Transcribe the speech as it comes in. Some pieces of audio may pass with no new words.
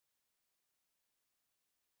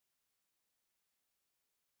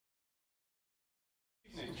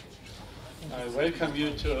I welcome you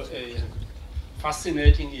to a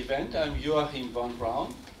fascinating event. I'm Joachim von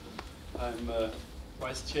Braun. I'm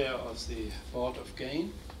Vice Chair of the Board of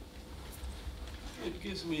GAIN. It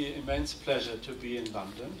gives me immense pleasure to be in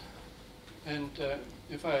London. And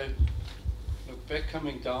if I look back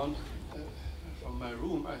coming down from my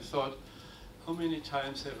room, I thought, how many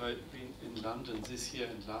times have I been in London this year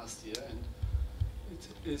and last year? And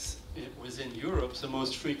it is within Europe the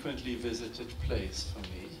most frequently visited place for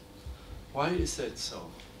me. Why is that so?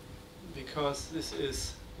 Because this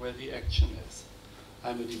is where the action is.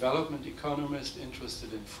 I'm a development economist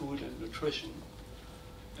interested in food and nutrition,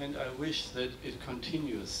 and I wish that it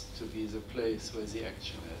continues to be the place where the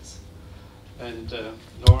action is. And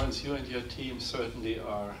Lawrence, you and your team certainly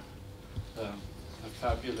are a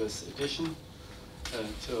fabulous addition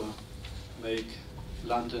to make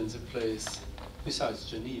London the place, besides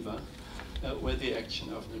Geneva, where the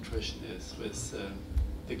action of nutrition is, with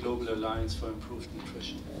the Global Alliance for Improved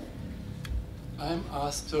Nutrition. I'm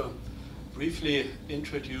asked to briefly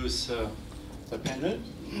introduce the panel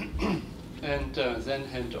and then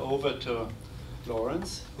hand over to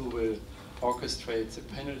Lawrence, who will orchestrate the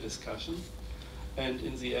panel discussion. And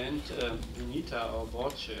in the end, Vinita, our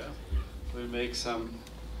board chair, will make some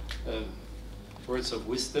words of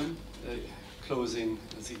wisdom closing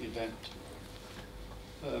the event.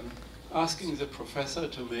 Asking the professor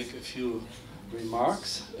to make a few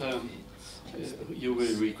remarks. You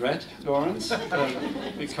will regret, Lawrence,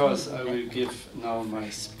 because I will give now my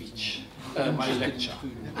speech, my lecture.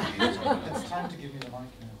 It's time to give me the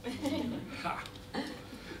mic now.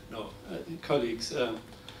 No, colleagues,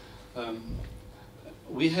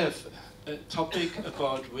 we have a topic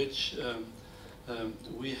about which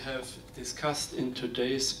we have discussed in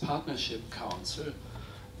today's Partnership Council,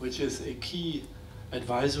 which is a key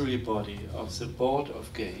advisory body of the Board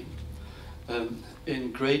of GAIN,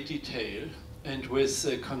 in great detail and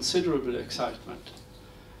with considerable excitement.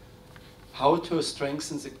 How to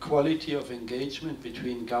strengthen the quality of engagement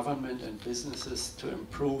between government and businesses to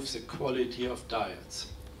improve the quality of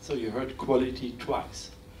diets. So you heard quality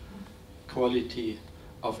twice. Quality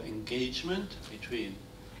of engagement between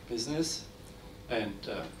business and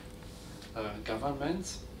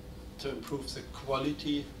governments to improve the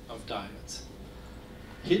quality of diets.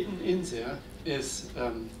 Hidden in there is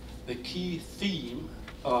the key theme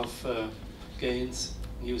of GAIN's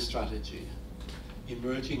new strategy,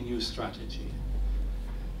 emerging new strategy,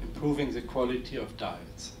 improving the quality of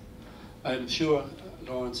diets. I'm sure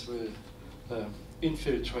Lawrence will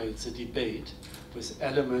infiltrate the debate with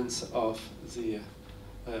elements of the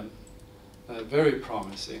very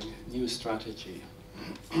promising new strategy.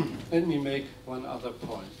 Let me make one other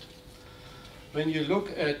point. When you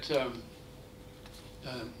look at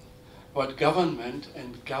what government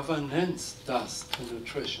and governance does to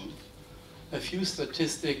nutrition, a few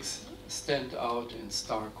statistics stand out in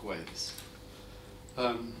stark ways.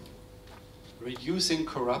 Reducing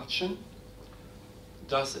corruption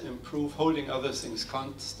does improve, holding other things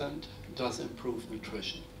constant, does improve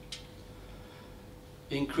nutrition.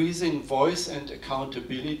 Increasing voice and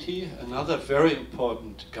accountability, another very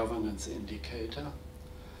important governance indicator,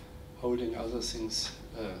 holding other things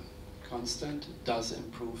constant, does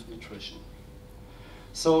improve nutrition.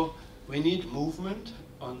 So we need movement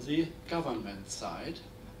on the government side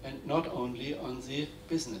and not only on the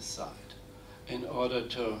business side in order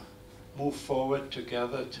to move forward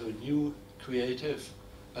together to new creative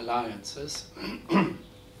alliances.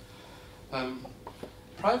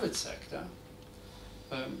 Private sector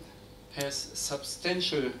has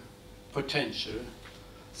substantial potential.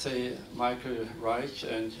 Say Michael Reich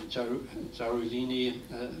and Jarulini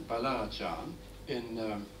Balarajan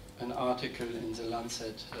in an article in The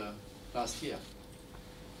Lancet last year.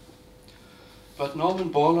 But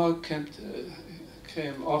Norman Borlaug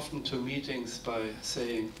came often to meetings by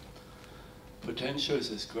saying, potentials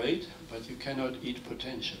is great, but you cannot eat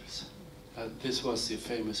potentials. This was the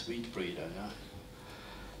famous wheat breeder. Yeah?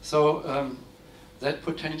 So that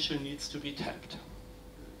potential needs to be tapped.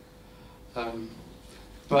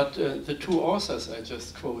 But the two authors I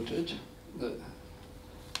just quoted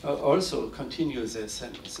also continue their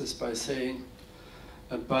sentences by saying,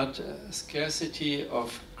 but scarcity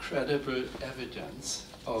of credible evidence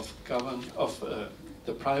of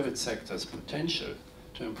the private sector's potential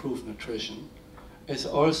to improve nutrition is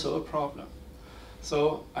also a problem.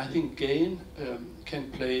 So I think GAIN can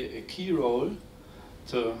play a key role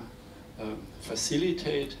to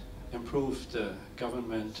facilitate improved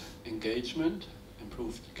government engagement,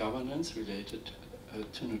 improved governance related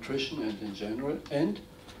to nutrition and in general, and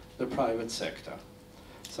the private sector.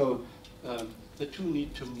 So the two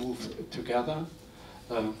need to move together.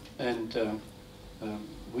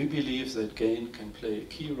 We believe that GAIN can play a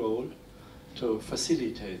key role to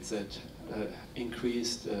facilitate that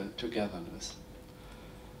increased togetherness.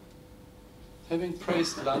 Having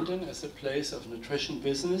praised London as a place of nutrition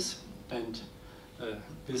business and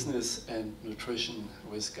business and nutrition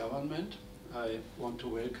with government, I want to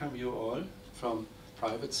welcome you all from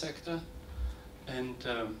private sector and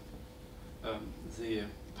the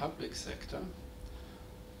public sector.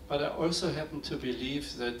 But I also happen to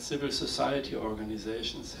believe that civil society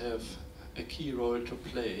organizations have a key role to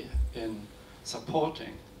play in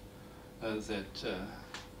supporting that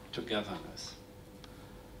togetherness.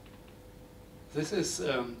 This is,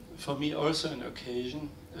 for me, also an occasion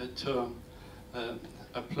to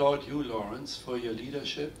applaud you, Lawrence, for your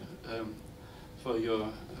leadership, for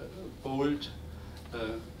your bold,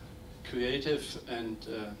 creative and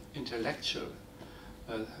intellectual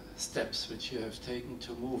steps which you have taken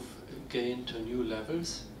to move GAIN to new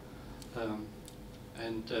levels.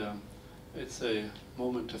 It's a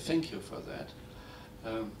moment to thank you for that.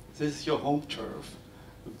 This is your home turf,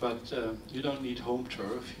 but you don't need home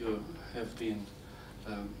turf. You have been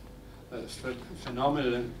a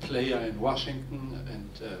phenomenal player in Washington and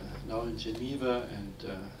now in Geneva and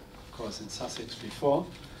of course in Sussex before.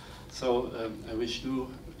 So I wish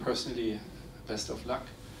you personally best of luck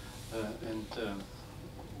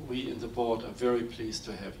we in the board are very pleased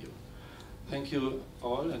to have you. Thank you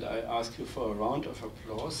all, and I ask you for a round of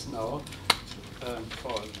applause now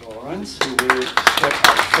for Lawrence, who will step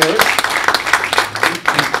up first,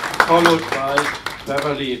 followed by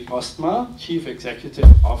Beverly Postma, Chief Executive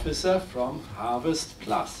Officer from Harvest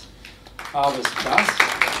Plus. Harvest Plus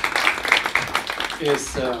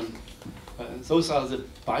is, those are the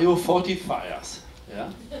biofortifiers,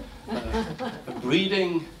 yeah?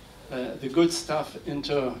 Breeding the good stuff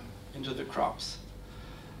into the crops.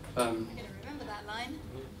 I'm going to remember that line.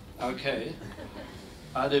 Okay.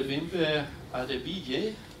 Adebimpe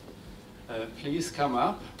Adebiye, please come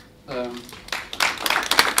up.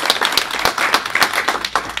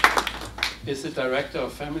 Is the Director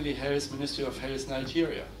of Family Health, Ministry of Health,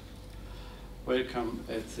 Nigeria. Welcome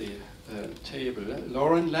at the table.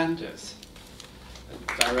 Lauren Landis,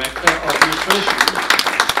 Director of Nutrition,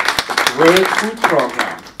 World Food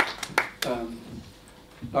Program.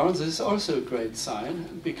 Lawrence, this is also a great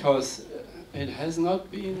sign because it has not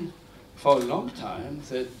been for a long time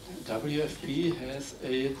that WFP has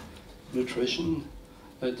a nutrition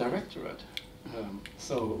directorate.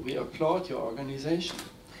 So we applaud your organization.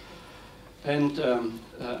 And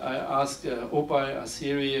I asked Obai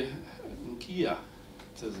Asiri Nkia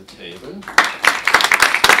to the table.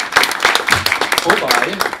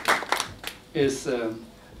 Obai is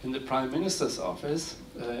in the Prime Minister's office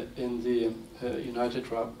in the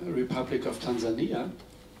United Republic of Tanzania.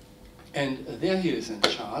 And there he is in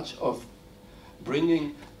charge of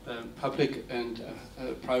bringing public and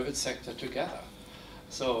private sector together.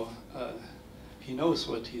 So he knows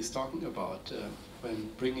what he's talking about when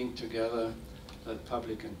bringing together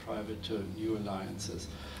public and private to new alliances.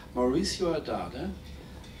 Mauricio Haddad,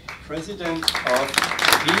 President of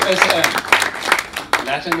DSM,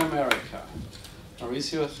 Latin America.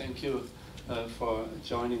 Mauricio, thank you for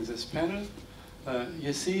joining this panel.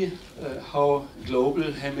 You see how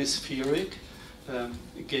global hemispheric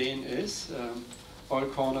GAIN is. All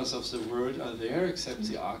corners of the world are there except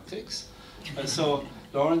the Arctics. So,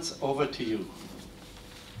 Lawrence, over to you.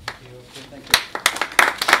 Thank you.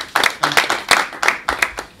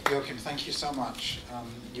 Joachim, thank you so much.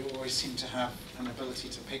 You always seem to have an ability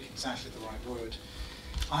to pick exactly the right word.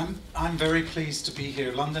 I'm very pleased to be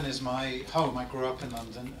here. London is my home. I grew up in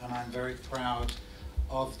London, and I'm very proud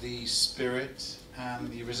of the spirit and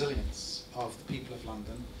the resilience of the people of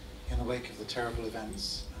London in the wake of the terrible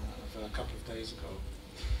events of a couple of days ago.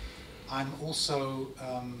 I'm also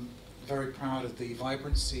very proud of the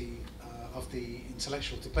vibrancy of the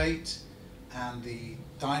intellectual debate and the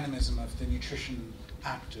dynamism of the nutrition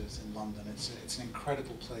actors in London. It's an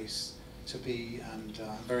incredible place to be, and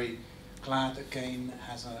I'm very glad that GAIN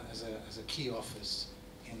has a key office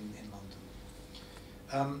in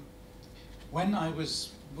London. When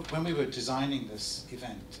we were designing this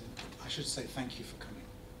event, I should say thank you for coming.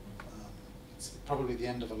 It's probably the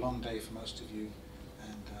end of a long day for most of you,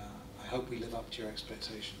 and I hope we live up to your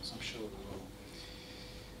expectations. I'm sure we will.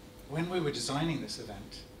 When we were designing this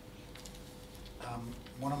event,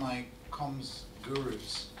 one of my comms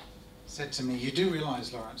gurus said to me, "You do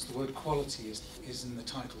realize, Lawrence, the word quality is in the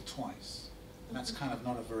title twice, and that's kind of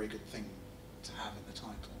not a very good thing to have in the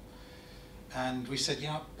title." And we said,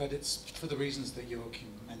 yeah, but it's for the reasons that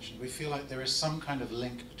Joachim mentioned. We feel like there is some kind of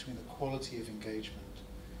link between the quality of engagement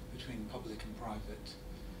between public and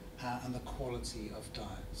private, and the quality of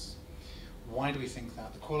diets. Why do we think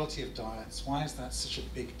that? The quality of diets, why is that such a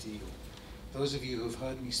big deal? Those of you who have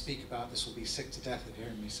heard me speak about this will be sick to death of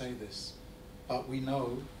hearing me say this, but we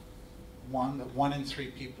know, that 1 in 3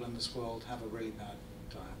 people in this world have a really bad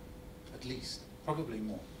diet, at least, probably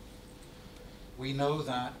more. We know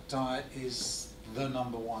that diet is the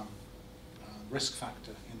 #1 risk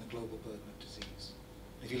factor in the global burden of disease.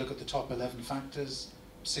 If you look at the top 11 factors,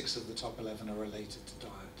 6 of the top 11 are related to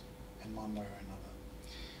diet in one way or another.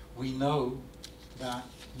 We know that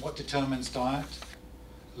what determines diet,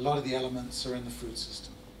 a lot of the elements are in the food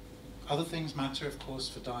system. Other things matter, of course,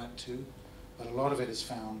 for diet too, but a lot of it is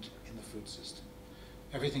found in the food system.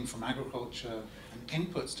 Everything from agriculture and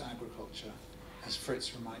inputs to agriculture, as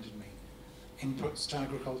Fritz reminded me. Inputs to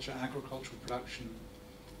agriculture, agricultural production,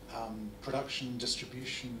 production,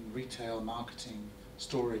 distribution, retail, marketing,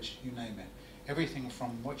 storage, you name it. Everything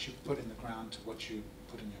from what you put in the ground to what you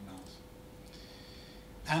put in your mouth.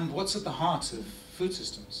 And what's at the heart of food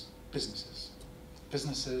systems? Businesses.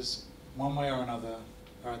 Businesses, one way or another,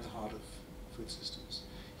 are at the heart of food systems.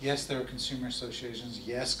 Yes, there are consumer associations.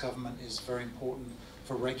 Yes, government is very important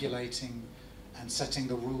for regulating and setting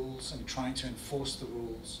the rules and trying to enforce the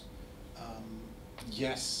rules.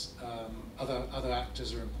 Yes, other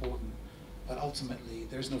actors are important, but ultimately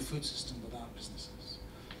there is no food system without businesses.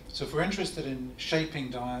 So if we're interested in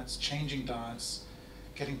shaping diets, changing diets,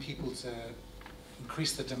 getting people to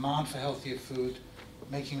increase the demand for healthier food,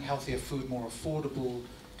 making healthier food more affordable,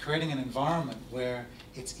 creating an environment where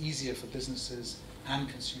it's easier for businesses and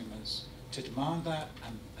consumers to demand that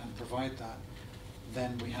and provide that,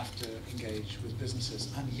 then we have to engage with businesses.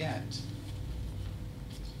 And yet,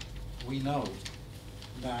 we know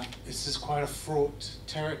that this is quite a fraught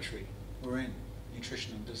territory we're in,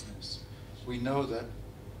 nutrition and business. We know that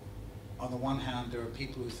on the one hand, there are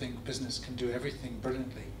people who think business can do everything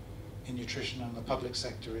brilliantly in nutrition and the public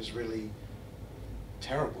sector is really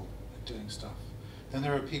terrible at doing stuff. Then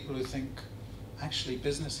there are people who think actually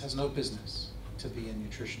business has no business to be in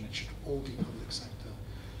nutrition, it should all be public sector.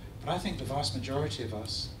 But I think the vast majority of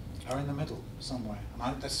us are in the middle somewhere,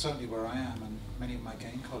 and that's certainly where I am and many of my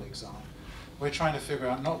GAIN colleagues are. We're trying to figure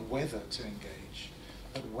out not whether to engage,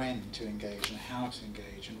 but when to engage and how to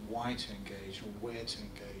engage and why to engage and where to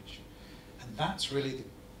engage. And that's really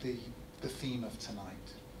the theme of tonight.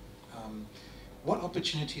 What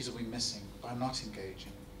opportunities are we missing by not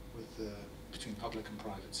engaging with between public and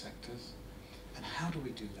private sectors? And how do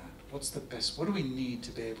we do that? What's the best? What do we need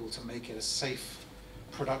to be able to make it a safe,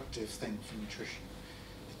 productive thing for nutrition?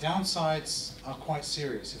 The downsides are quite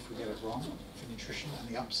serious if we get it wrong for nutrition, and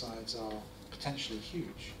the upsides are potentially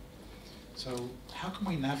huge. So how can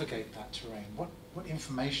we navigate that terrain? What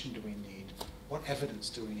information do we need? What evidence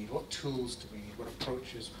do we need? What tools do we need? What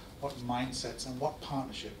approaches? What mindsets? And what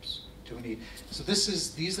partnerships do we need? So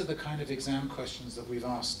these are the kind of exam questions that we've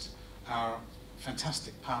asked our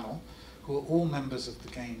fantastic panel, who are all members of the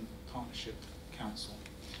GAIN Partnership Council.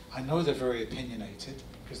 I know they're very opinionated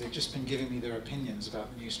because they've just been giving me their opinions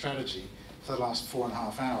about the new strategy for the last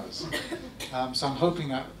 4.5 hours. So I'm hoping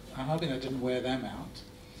that didn't wear them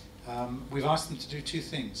out. We've asked them to do 2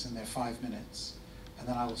 things in their 5 minutes, and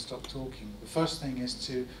then I will stop talking. The first thing is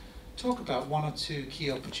to talk about 1 or 2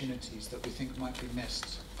 key opportunities that we think might be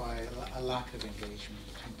missed by a lack of engagement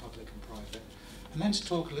between public and private, and then to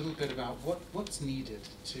talk a little bit about what's needed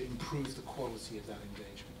to improve the quality of that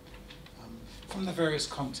engagement from the various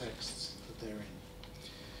contexts that they're in.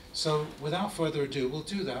 So without further ado, we'll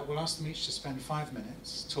do that. We'll ask them each to spend 5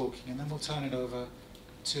 minutes talking, and then we'll turn it over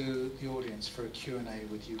to the audience for a Q&A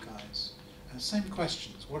with you guys. And same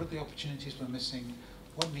questions. What are the opportunities we're missing?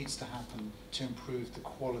 What needs to happen to improve the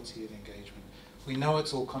quality of engagement? We know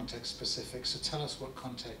it's all context specific, so tell us what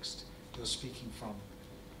context you're speaking from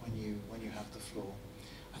when you have the floor.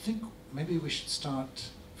 I think maybe we should start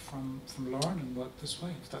from Lauren and work this way,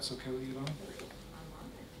 if that's okay with you, Lauren.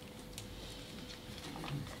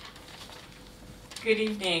 Good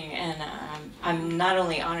evening, and I'm not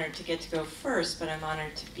only honored to get to go first, but I'm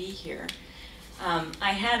honored to be here.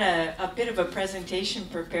 I had a bit of a presentation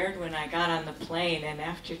prepared when I got on the plane, and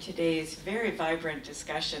after today's very vibrant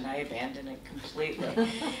discussion, I abandoned it completely.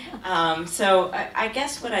 So I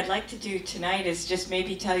guess what I'd like to do tonight is just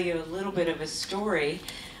maybe tell you a little bit of a story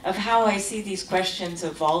of how I see these questions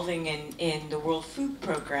evolving in the World Food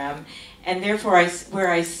Program, and therefore where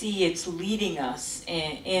I see it's leading us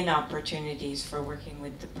in opportunities for working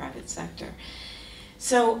with the private sector.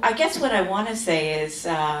 So I guess what I want to say is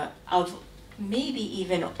of maybe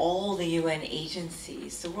even all the UN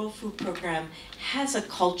agencies, the World Food Program has a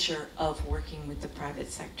culture of working with the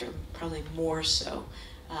private sector, probably more so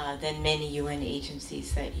than many UN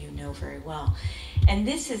agencies that you know very well. And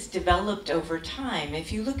this has developed over time.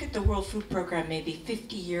 If you look at the World Food Program maybe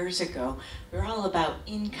 50 years ago, we were all about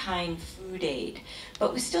in-kind food aid,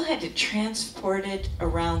 but we still had to transport it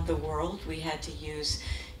around the world. We had to use,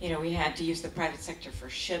 we had to use the private sector for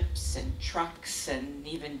ships and trucks and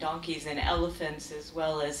even donkeys and elephants, as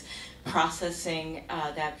well as processing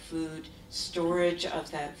that food, storage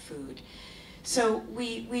of that food. So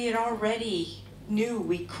we had already knew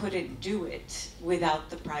we couldn't do it without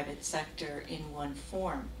the private sector in one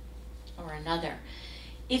form or another.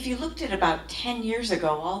 If you looked at about 10 years ago,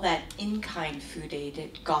 all that in-kind food aid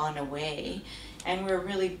had gone away, and we're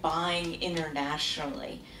really buying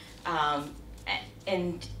internationally.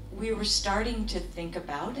 And we were starting to think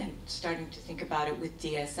about it with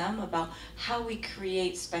DSM, about how we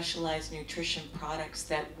create specialized nutrition products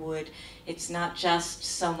that would, it's not just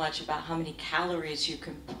so much about how many calories you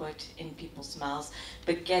can put in people's mouths,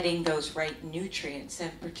 but getting those right nutrients,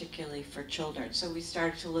 and particularly for children. So we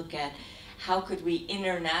started to look at how could we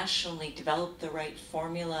internationally develop the right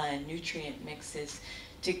formula and nutrient mixes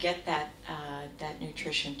to get that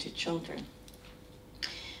nutrition to children.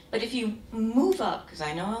 But if you move up, because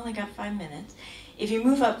I know I only got 5 minutes, if you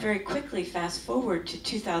move up very quickly, fast forward to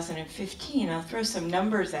 2015, I'll throw some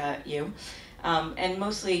numbers at you, and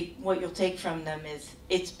mostly what you'll take from them is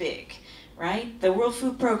it's big, right? The World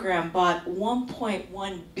Food Program bought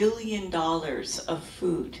 $1.1 billion of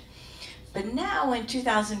food. But now in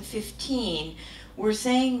 2015, we're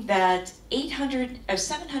saying that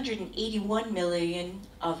 781 million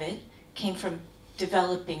of it came from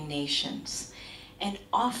developing nations, and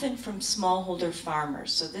often from smallholder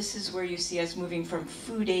farmers. So this is where you see us moving from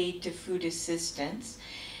food aid to food assistance,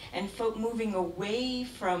 and moving away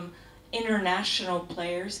from international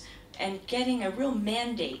players and getting a real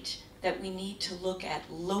mandate that we need to look at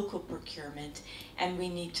local procurement, and we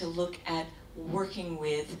need to look at working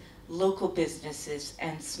with local businesses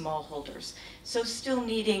and smallholders. So still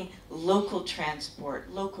needing local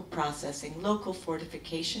transport, local processing, local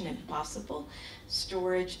fortification if possible,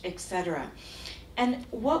 storage, etc. And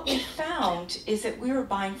what we found is that we were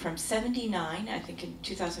buying from 79, I think in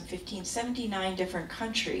 2015, 79 different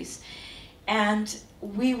countries. And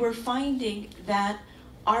we were finding that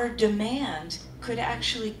our demand could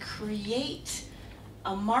actually create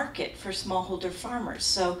a market for smallholder farmers.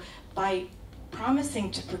 So by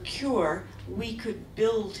promising to procure, we could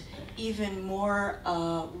build even more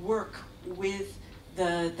work with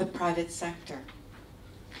the private sector.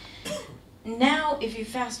 Now, if you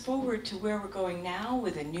fast forward to where we're going now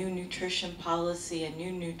with a new nutrition policy, a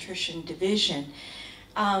new nutrition division,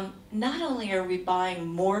 not only are we buying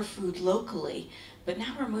more food locally, but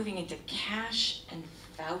now we're moving into cash and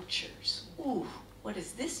vouchers. Ooh, what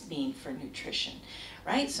does this mean for nutrition,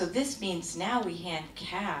 right? So this means now we hand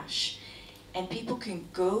cash, and people can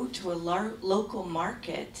go to a local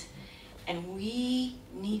market, and we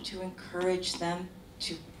need to encourage them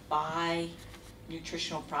to buy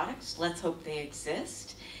nutritional products. Let's hope they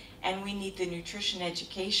exist. And we need the nutrition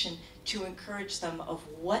education to encourage them of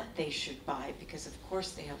what they should buy, because of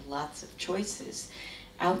course they have lots of choices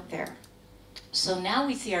out there. So now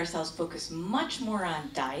we see ourselves focus much more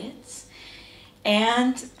on diets,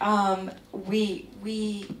 and we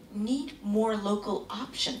need more local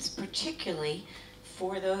options, particularly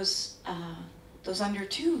for those under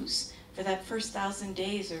twos, for that first 1,000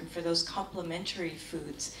 days, or for those complementary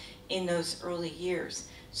foods in those early years.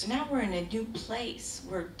 So now we're in a new place.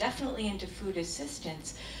 We're definitely into food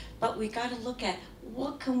assistance, but we got to look at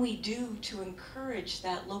what can we do to encourage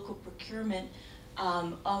that local procurement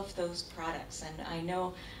of those products. And I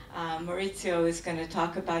know Maurizio is going to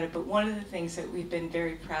talk about it, but one of the things that we've been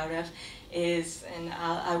very proud of is, and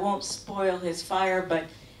I won't spoil his fire, but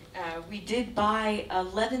we did buy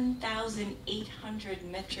 11,800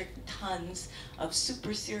 metric tons of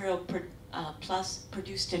Super Cereal Plus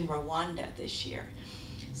produced in Rwanda this year.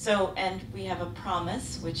 So, and we have a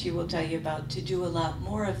promise, which he will tell you about, to do a lot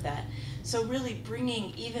more of that. So really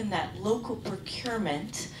bringing even that local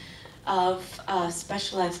procurement of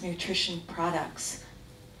specialized nutrition products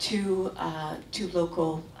to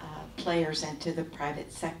local players and to the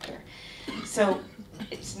private sector. So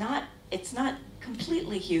it's not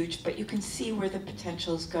completely huge, but you can see where the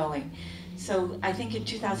potential is going. So I think in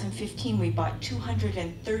 2015 we bought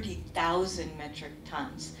 230,000 metric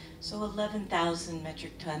tons. So 11,000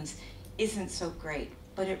 metric tons isn't so great,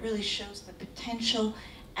 but it really shows the potential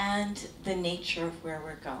and the nature of where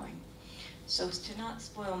we're going. So as to not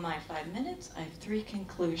spoil my 5 minutes, I have 3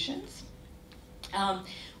 conclusions.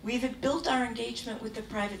 We've built our engagement with the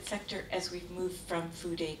private sector as we've moved from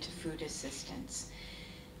food aid to food assistance.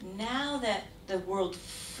 Now that the World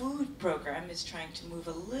Food Program is trying to move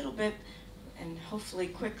a little bit, and hopefully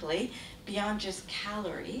quickly, beyond just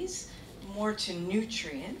calories, more to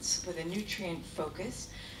nutrients, with a nutrient focus,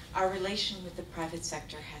 our relation with the private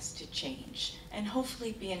sector has to change and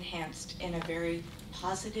hopefully be enhanced in a very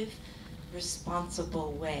positive,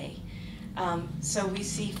 responsible way. So we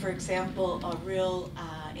see, for example, a real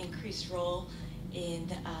increased role in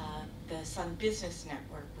the Sun Business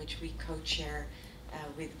Network, which we co-chair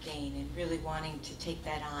with GAIN, and really wanting to take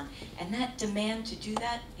that on. And that demand to do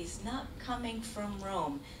that is not coming from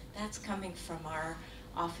Rome. That's coming from our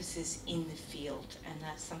offices in the field, and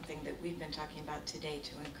that's something that we've been talking about today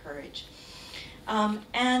to encourage.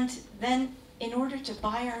 And then in order to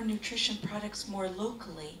buy our nutrition products more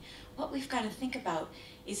locally, what we've got to think about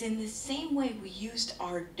is, in the same way we used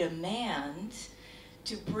our demand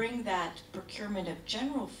to bring that procurement of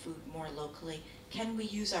general food more locally, can we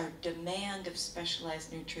use our demand of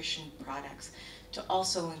specialized nutrition products to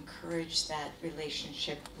also encourage that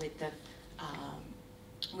relationship with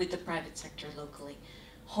the private sector locally?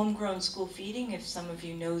 Homegrown school feeding, if some of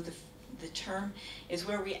you know the term, is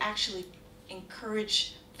where we actually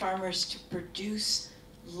encourage farmers to produce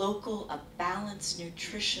local, a balanced,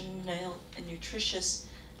 nutritious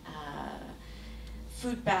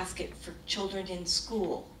food basket for children in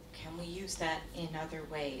school. Can we use that in other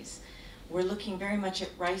ways? We're looking very much at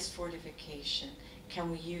rice fortification. Can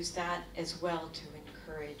we use that as well to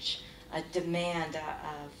encourage a demand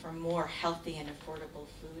for more healthy and affordable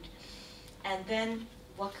food? And then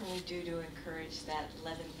what can we do to encourage that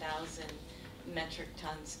 11,000 metric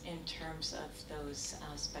tons in terms of those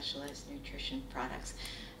specialized nutrition products?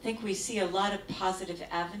 I think we see a lot of positive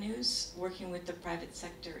avenues working with the private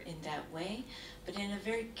sector in that way, but in a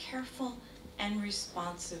very careful and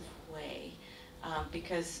responsive way,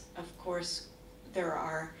 because of course there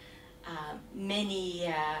are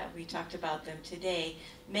many, we talked about them today,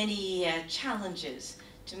 many challenges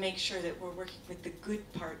to make sure that we're working with the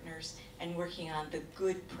good partners and working on the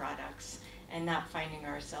good products and not finding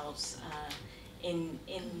ourselves in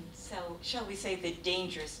so, shall we say, the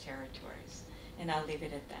dangerous territories. And I'll leave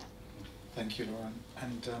it at that. Thank you, Lauren.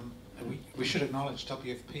 And we should acknowledge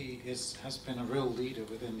WFP has been a real leader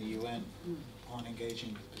within the UN on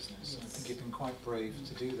engaging with business. And I think you've been quite brave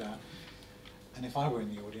to do that. And if I were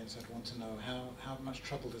in the audience, I'd want to know how much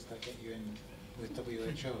trouble does that get you in with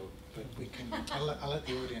WHO? But we can. I'll let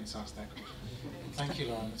the audience ask that question. Thank you,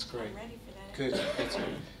 Lauren. That's great. I'm ready for that. Good. That's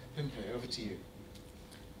good. Pimpe, over to you.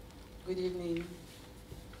 Good evening,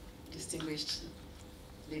 distinguished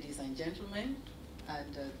ladies and gentlemen,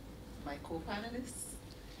 and my co-panelists.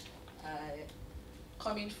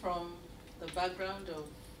 Coming from the background of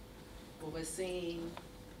overseeing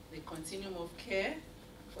the continuum of care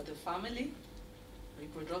for the family,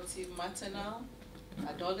 reproductive, maternal,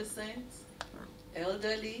 adolescent,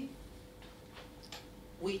 elderly,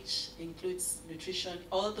 which includes nutrition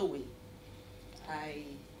all the way. I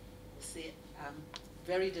say I'm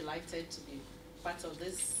very delighted to be part of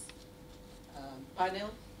this panel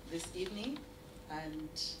this evening, and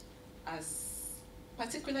as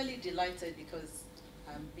particularly delighted because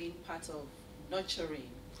I'm being part of nurturing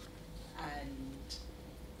and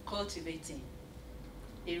cultivating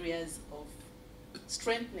areas of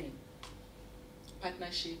strengthening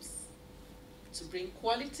partnerships to bring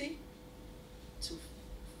quality to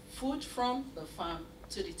food from the farm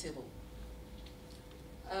to the table.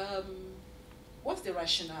 What's the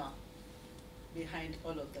rationale behind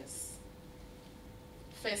all of this?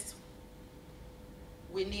 First,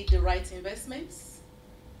 we need the right investments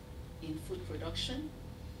in food production.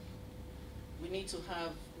 We need to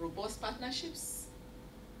have robust partnerships.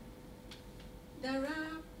 There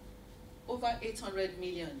are over 800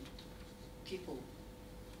 million people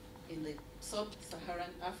in the sub-Saharan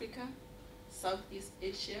Africa, Southeast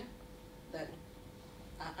Asia, that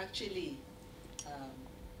are actually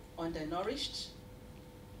undernourished.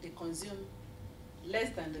 They consume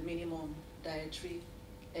less than the minimum dietary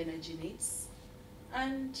energy needs,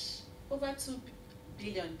 and over 2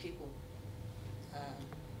 billion people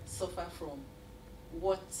suffer from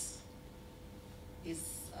what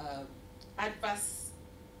is adverse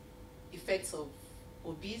effects of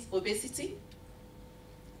obesity.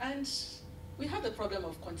 And we have the problem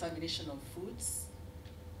of contamination of foods.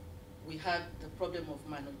 We have the problem of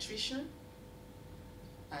malnutrition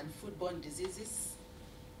and foodborne diseases.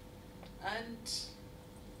 And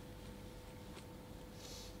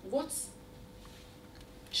what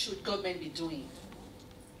should government be doing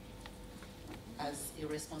as a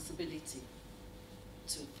responsibility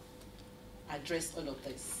to address all of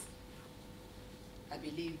this? I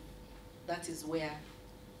believe that is where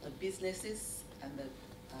the businesses and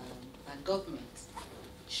the and government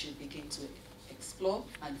should begin to explore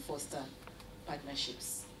and foster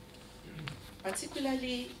partnerships.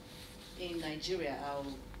 Particularly in Nigeria, I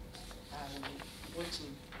want to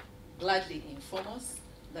gladly inform us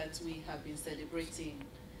that we have been celebrating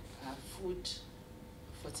food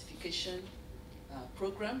fortification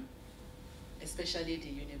program, especially the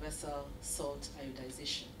universal salt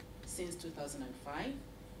iodization, since 2005.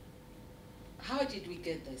 How did we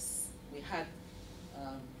get this? We had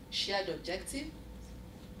shared objective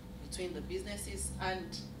between the businesses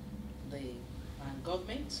and the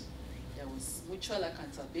government. There was mutual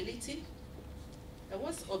accountability. There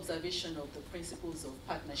was observation of the principles of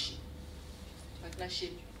partnership.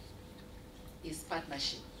 Partnership is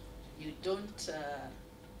partnership. You don't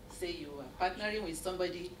say you are partnering with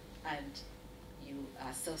somebody and you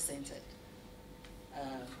are self-centered.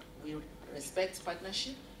 We respect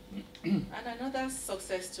partnership. And another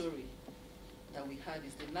success story that we had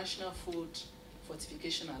is the National Food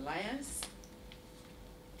Fortification Alliance,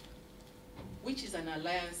 which is an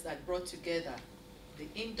alliance that brought together the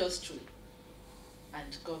industry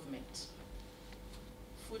and government.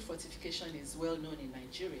 Food fortification is well known in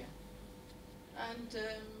Nigeria. And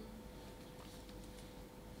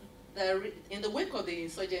in the wake of the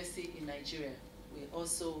insurgency in Nigeria, we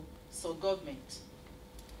also saw government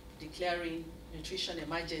declaring nutrition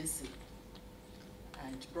emergency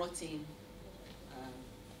and brought in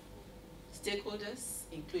stakeholders,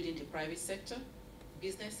 including the private sector,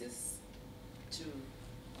 businesses, to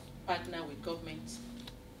partner with government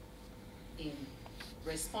in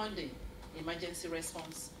responding, emergency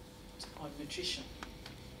response on nutrition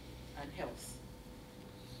and health.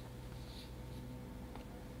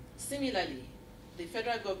 Similarly, the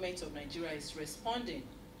federal government of Nigeria is responding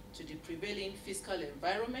to the prevailing fiscal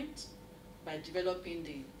environment by developing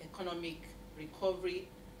the Economic Recovery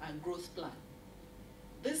and Growth Plan.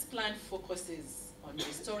 This plan focuses on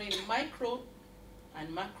restoring micro and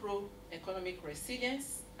macroeconomic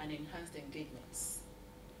resilience and enhanced engagements.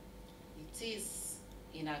 It is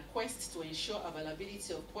in our quest to ensure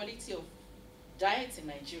availability of quality of diet in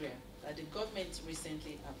Nigeria that the government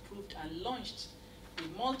recently approved and launched the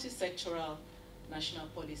multi-sectoral national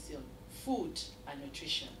policy on food and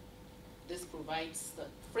nutrition. This provides the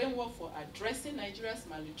framework for addressing Nigeria's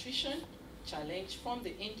malnutrition challenge from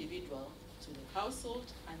the individual to the household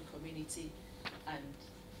and community and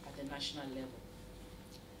at the national level.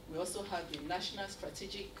 We also have the National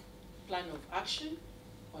Strategic Plan of Action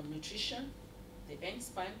on Nutrition, the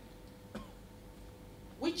NSPAN,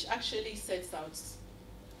 which actually sets out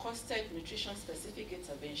costed nutrition-specific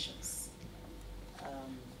interventions.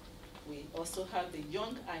 We also have the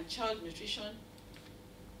Young and Child Nutrition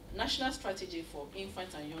National Strategy for Infant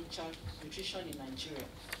and Young Child Nutrition in Nigeria,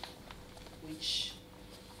 which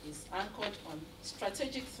is anchored on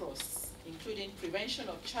strategic thrusts, including prevention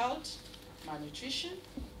of child malnutrition,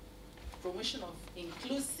 promotion of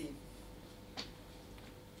inclusive,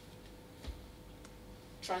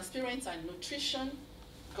 transparent and nutrition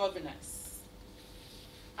governance,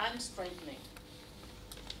 and strengthening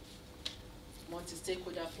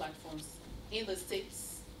multi-stakeholder platforms in the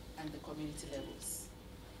states and the community levels.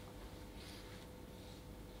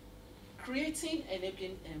 Creating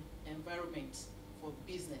enabling environment for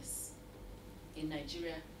business in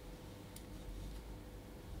Nigeria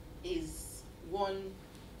is one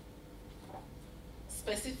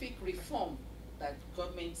specific reform that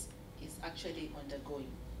government is actually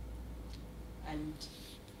undergoing. And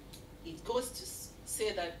it goes to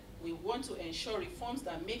say that we want to ensure reforms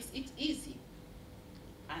that makes it easy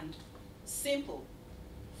and simple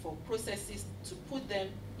for processes to put them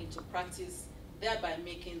into practice, thereby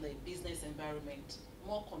making the business environment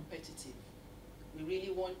more competitive. We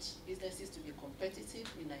really want businesses to be competitive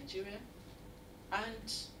in Nigeria,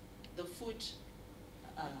 and the food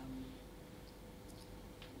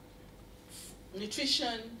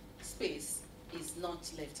nutrition space is not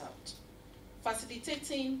left out.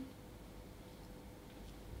 Facilitating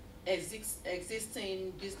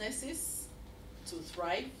existing businesses to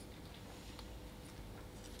thrive,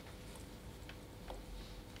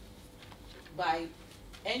 by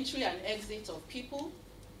entry and exit of people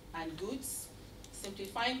and goods,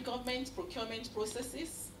 simplifying government procurement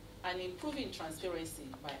processes, and improving transparency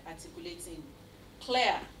by articulating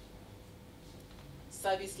clear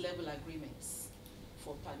service level agreements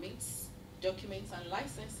for permits, documents, and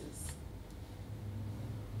licenses,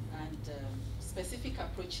 and specific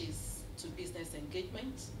approaches to business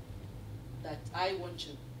engagement that I want to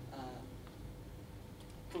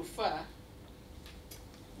prefer.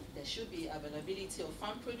 There should be availability of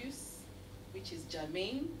farm produce, which is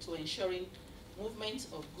germane to ensuring movement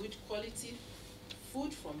of good quality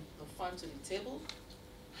food from the farm to the table.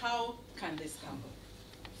 How can this happen?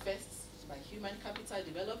 First, by human capital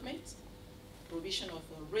development. Provision of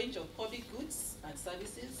a range of public goods and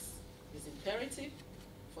services is imperative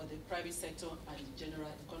for the private sector and the general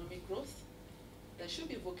economic growth. There should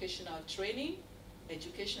be vocational training,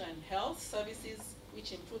 education and health services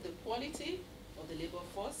which improve the quality of the labor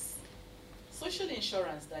force. Social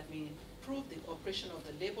insurance that may improve the operation of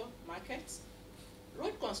the labor market.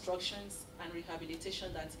 Road constructions and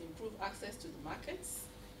rehabilitation that improve access to the markets.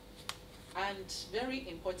 And very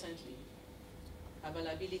importantly,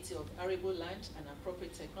 availability of arable land and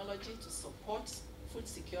appropriate technology to support food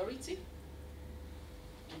security.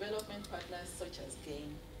 Development partners such as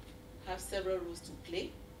GAIN have several roles to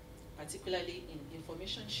play, particularly in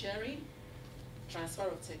information sharing, transfer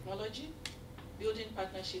of technology, building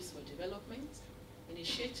partnerships for development,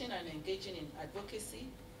 initiating and engaging in advocacy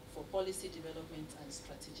for policy development and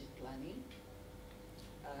strategic planning.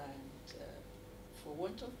 And for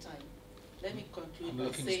want of time, let me conclude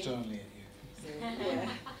by saying... I'm looking sternly at you. Yeah.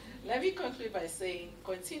 Let me conclude by saying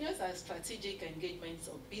continuous and strategic engagements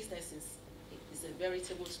of businesses is a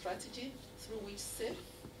veritable strategy through which safe,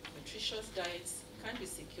 nutritious diets can be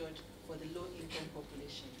secured for the low-income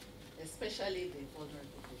population, especially the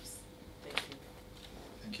vulnerable groups. Thank you.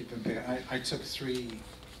 Thank you, Pimpe. I took three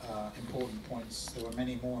important points. There were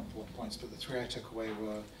many more important points, but the three I took away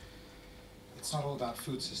were, it's not all about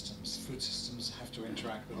food systems. Food systems have to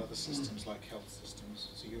interact with other systems like health systems.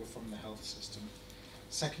 So you're from the health system.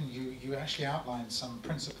 Second, you actually outlined some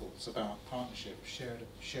principles about partnership,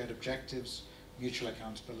 shared objectives, mutual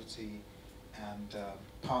accountability, and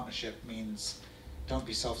partnership means don't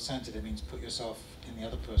be self-centered. It means put yourself in the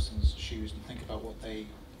other person's shoes and think about what they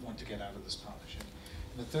want to get out of this partnership.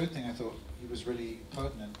 And the third thing I thought was really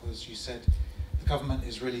pertinent was you said the government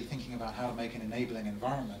is really thinking about how to make an enabling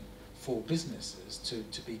environment for businesses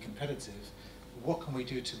to be competitive. What can we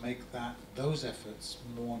do to make those efforts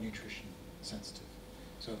more nutrition sensitive?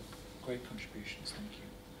 So great contributions, thank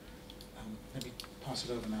you. Let me pass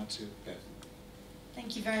it over now to Beth.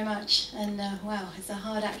 Thank you very much, and wow, it's a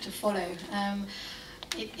hard act to follow.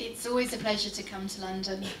 It's always a pleasure to come to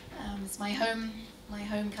London. It's my home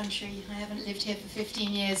country. I haven't lived here for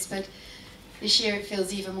 15 years, but this year it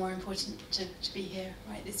feels even more important to be here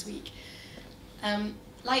right this week.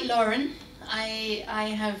 Like Lauren,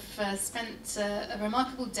 I have spent a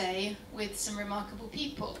remarkable day with some remarkable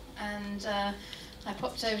people, and I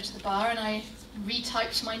popped over to the bar and I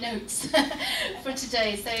retyped my notes for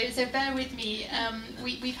today, so bear with me.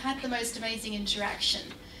 We've had the most amazing interaction,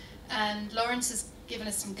 and Lawrence has given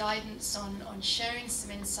us some guidance on sharing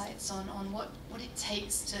some insights on what it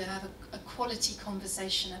takes to have a quality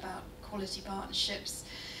conversation about quality partnerships.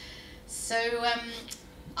 So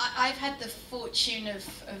I've had the fortune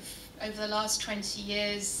of over the last 20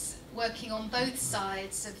 years working on both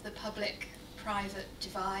sides of the public-private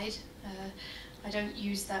divide. I don't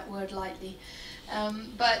use that word lightly,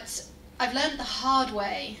 but I've learned the hard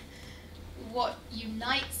way what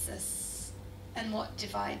unites us and what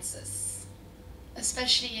divides us,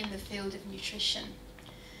 especially in the field of nutrition.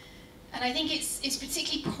 And I think it's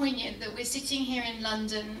particularly poignant that we're sitting here in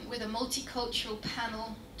London with a multicultural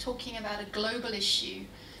panel talking about a global issue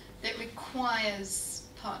that requires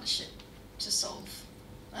partnership to solve.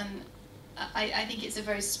 And I think it's a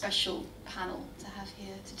very special panel to have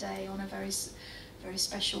here today on a very, very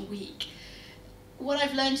special week. What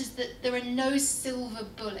I've learned is that there are no silver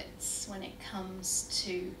bullets when it comes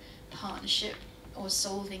to partnership or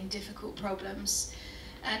solving difficult problems.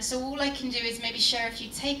 And so all I can do is maybe share a few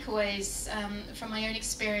takeaways from my own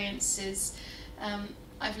experiences.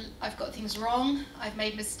 I've got things wrong, I've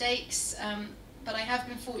made mistakes, but I have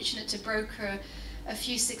been fortunate to broker a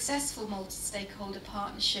few successful multi-stakeholder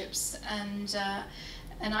partnerships, and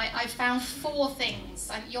I found 4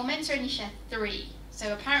 things. You're meant to only share 3,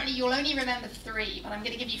 so apparently you'll only remember 3, but I'm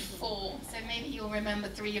going to give you 4, so maybe you'll remember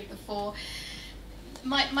 3 of the 4.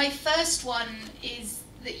 My first one is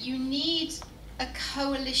that you need a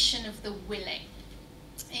coalition of the willing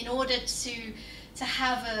in order to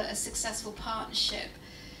have a successful partnership.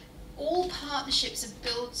 All partnerships are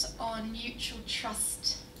built on mutual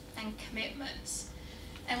trust and commitment.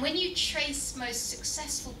 And when you trace most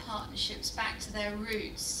successful partnerships back to their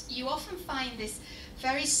roots, you often find this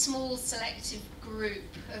very small selective group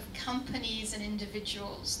of companies and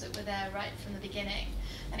individuals that were there right from the beginning.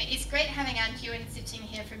 And it's great having Anne Ewan sitting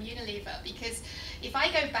here from Unilever, because if I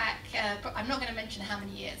go back, I'm not going to mention how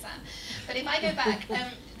many years, Anne, but if I go back,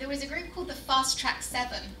 there was a group called the Fast Track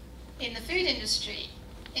 7 in the food industry,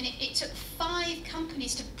 and it took 5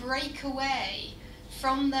 companies to break away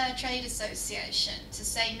from their trade association to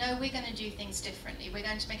say, no, we're going to do things differently. We're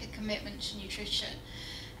going to make a commitment to nutrition.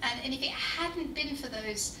 And if it hadn't been for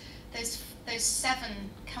those 7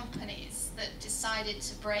 companies that decided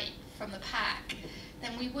to break from the pack,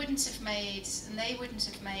 then we wouldn't have made, and they wouldn't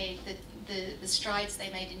have made the strides they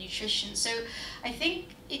made in nutrition. So I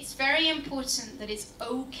think it's very important that it's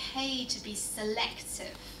okay to be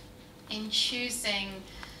selective in choosing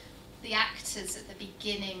the actors at the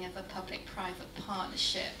beginning of a public-private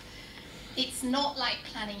partnership. It's not like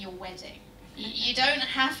planning your wedding. You don't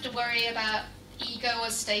have to worry about ego or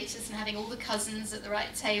status and having all the cousins at the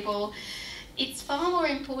right table. It's far more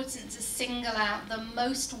important to single out the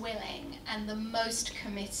most willing and the most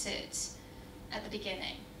committed at the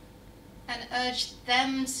beginning and urge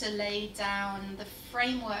them to lay down the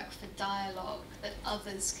framework for dialogue that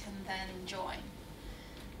others can then join.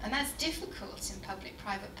 And that's difficult in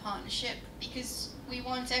public-private partnership because we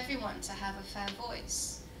want everyone to have a fair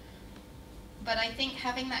voice. But I think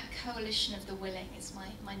having that coalition of the willing is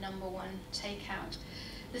my number one takeout.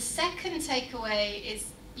 The second takeaway is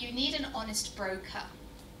you need an honest broker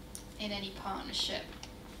in any partnership,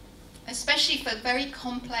 especially for very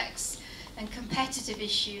complex and competitive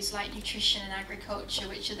issues like nutrition and agriculture,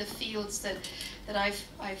 which are the fields that I've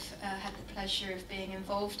had the pleasure of being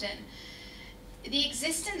involved in. The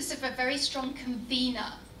existence of a very strong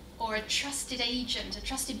convener or a trusted agent, a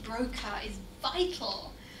trusted broker is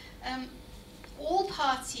vital. All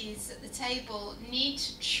parties at the table need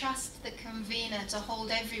to trust the convener to hold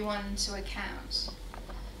everyone to account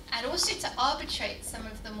and also to arbitrate some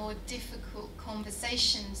of the more difficult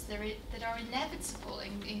conversations that are inevitable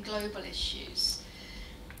in global issues.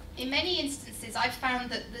 In many instances, I've found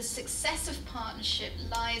that the success of partnership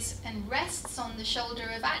lies and rests on the shoulder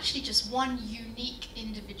of actually just one unique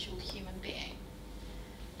individual human being.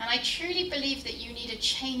 And I truly believe that you need a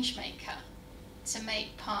change maker to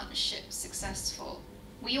make partnerships successful.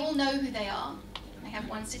 We all know who they are. I have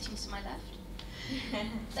one sitting to my left.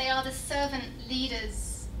 They are the servant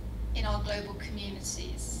leaders in our global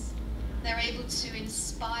communities. They're able to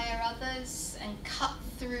inspire others and cut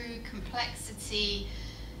through complexity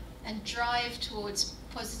and drive towards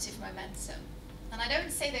positive momentum. And I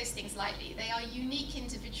don't say those things lightly. They are unique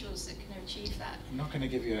individuals that can achieve that. I'm not going to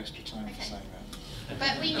give you extra time for saying that.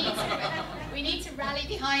 But we need to rally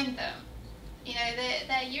behind them. You know,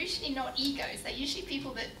 they're usually not egos. They're usually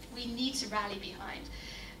people that we need to rally behind.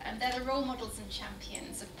 They're the role models and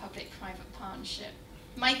champions of public-private partnership.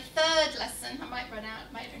 My third lesson, I might run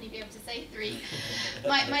out, might only be able to say 3.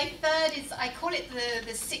 My third is, I call it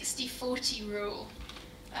the 60-40 rule.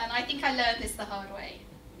 And I think I learned this the hard way.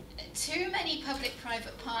 Too many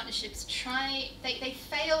public-private partnerships they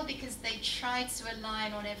fail because they try to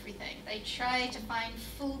align on everything. They try to find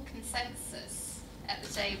full consensus at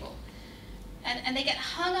the table. And they get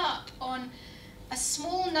hung up on a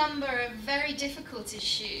small number of very difficult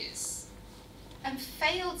issues and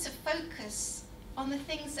fail to focus on the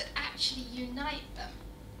things that actually unite them.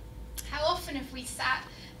 How often have we sat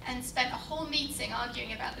and spent a whole meeting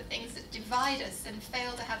arguing about the things that divide us and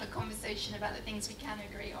fail to have a conversation about the things we can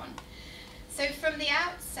agree on? So from the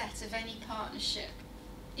outset of any partnership,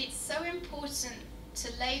 it's so important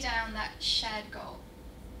to lay down that shared goal.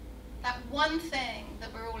 That one thing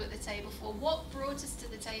that we're all at the table for. What brought us to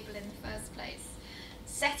the table in the first place?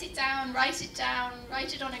 Set it down, write it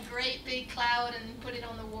on a great big cloud and put it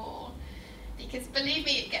on the wall. Because believe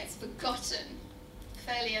me, it gets forgotten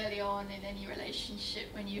fairly early on in any relationship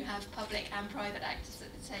when you have public and private actors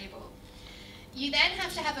at the table. You then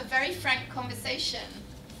have to have a very frank conversation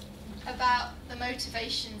about the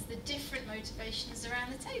motivations, the different motivations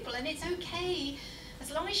around the table. And it's okay,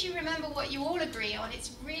 as long as you remember what you all agree on,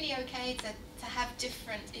 it's really okay to have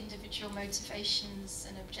different individual motivations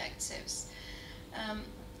and objectives.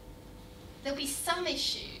 There'll be some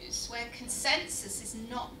issues where consensus is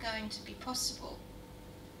not going to be possible.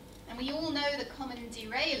 And we all know the common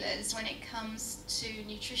derailers when it comes to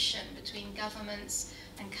nutrition between governments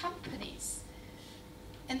and companies.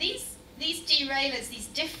 And these derailers, these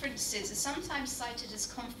differences, are sometimes cited as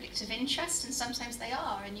conflict of interest, and sometimes they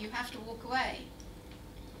are, and you have to walk away.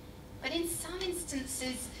 But in some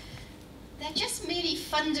instances, they're just merely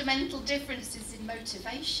fundamental differences in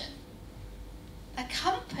motivation. A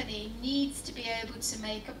company needs to be able to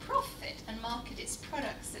make a profit and market its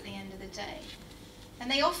products at the end of the day.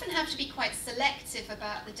 And they often have to be quite selective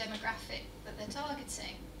about the demographic that they're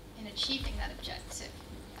targeting in achieving that objective.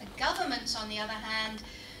 A government, on the other hand,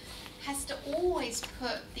 has to always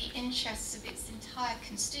put the interests of its entire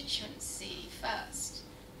constituency first,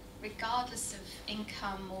 regardless of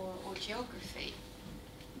income or geography.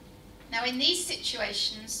 Now, in these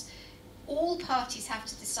situations, all parties have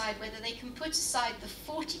to decide whether they can put aside the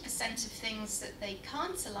 40% of things that they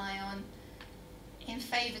can't rely on in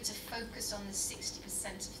favour to focus on the 60%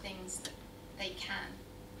 of things that they can.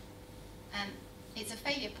 And it's a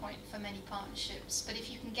failure point for many partnerships, but if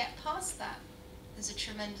you can get past that, there's a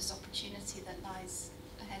tremendous opportunity that lies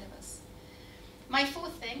ahead of us. My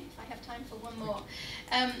fourth thing, if I have time for one more,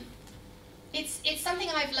 it's something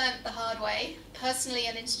I've learned the hard way, personally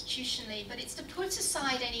and institutionally, but it's to put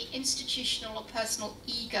aside any institutional or personal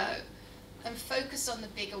ego and focus on the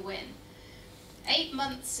bigger win. 8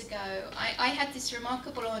 months ago, I had this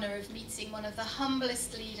remarkable honour of meeting one of the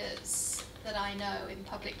humblest leaders that I know in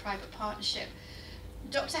public-private partnership.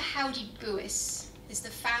 Dr. Howdy Buis is the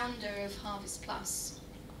founder of Harvest Plus.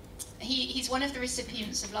 He's one of the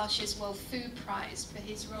recipients of last year's World Food Prize for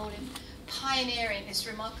his role in pioneering this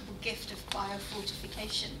remarkable gift of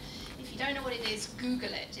biofortification. If you don't know what it is, Google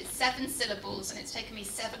it. It's 7 syllables, and it's taken me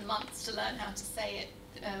 7 months to learn how to say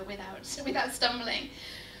it without stumbling.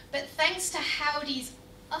 But thanks to Howdy's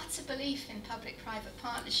utter belief in public-private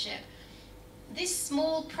partnership, this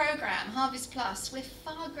small program, Harvest Plus, we're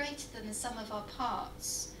far greater than the sum of our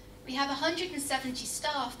parts. We have 170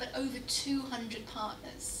 staff, but over 200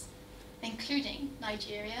 partners, including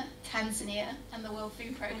Nigeria, Tanzania, and the World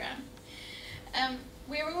Food Programme.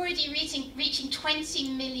 We're already reaching 20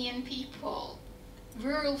 million people,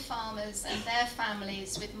 rural farmers and their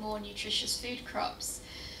families with more nutritious food crops.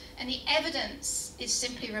 And the evidence is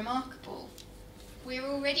simply remarkable. We're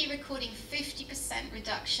already recording 50%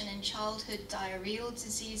 reduction in childhood diarrheal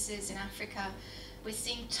diseases in Africa. We're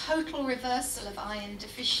seeing total reversal of iron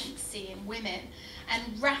deficiency in women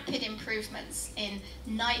and rapid improvements in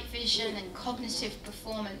night vision and cognitive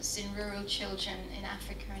performance in rural children in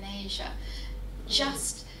Africa and Asia,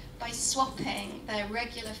 just by swapping their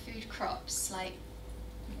regular food crops like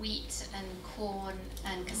wheat and corn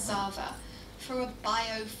and cassava for a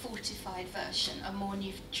biofortified version, a more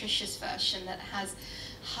nutritious version that has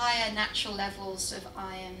higher natural levels of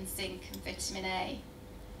iron, zinc, and vitamin A.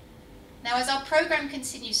 Now, as our program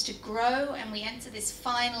continues to grow and we enter this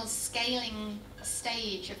final scaling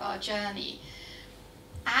stage of our journey,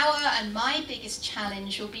 our and my biggest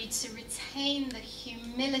challenge will be to retain the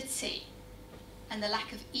humility and the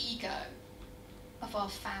lack of ego of our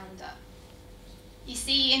founder. You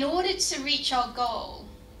see, in order to reach our goal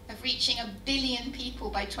of reaching 1 billion people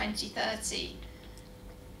by 2030,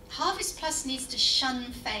 Harvest Plus needs to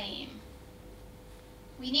shun fame.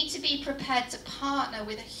 We need to be prepared to partner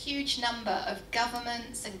with a huge number of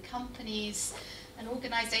governments and companies and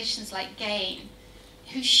organizations like GAIN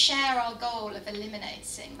who share our goal of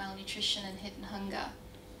eliminating malnutrition and hidden hunger.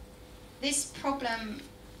 This problem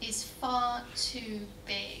is far too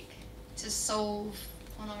big to solve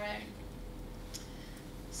on our own.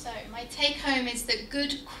 So my take home is that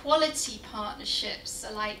good quality partnerships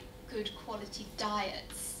are like good quality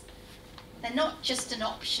diets. They're not just an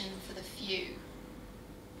option for the few.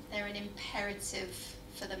 They're an imperative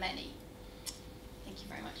for the many. Thank you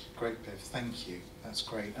very much. Great, Viv. Thank you. That's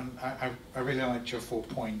great. And I really liked your 4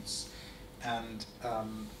 points. And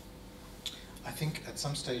I think at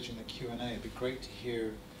some stage in the Q&A, it'd be great to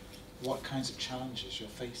hear what kinds of challenges you're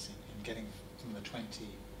facing in getting from the 20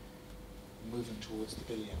 moving towards the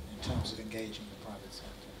billion in terms of engaging the private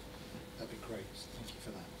sector. That'd be great. Thank you for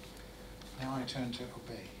that. Now I turn to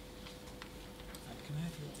Obey. Can I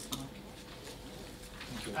have your mic?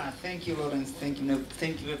 Thank you. Thank you, Lawrence.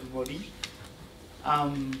 Thank you, everybody.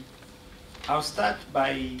 I'll start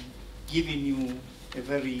by giving you a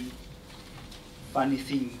very funny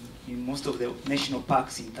thing in most of the national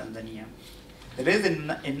parks in Tanzania. There is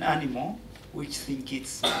an animal which thinks it's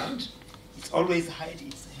smart. It's always hide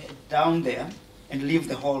its head down there and leave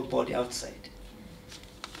the whole body outside.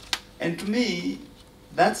 And to me,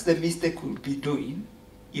 that's the mistake we'll be doing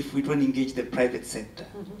if we don't engage the private sector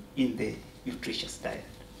in the nutritious diet.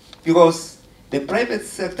 Because the private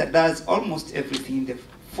sector does almost everything in the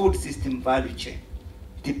food system value chain.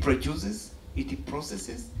 It produces, it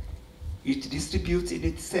processes, it distributes, and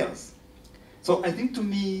it sells. So I think to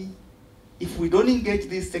me, if we don't engage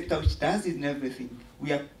this sector which does it in everything,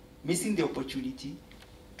 we are missing the opportunity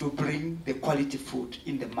to bring the quality food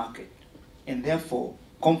in the market, and therefore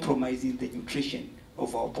compromising the nutrition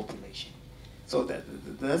of our population. So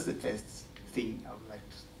that's the first thing I would like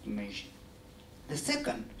to mention. The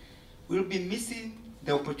second, we'll be missing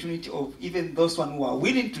the opportunity of even those one who are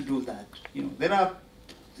willing to do that. You know, there are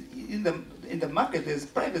in the market, there's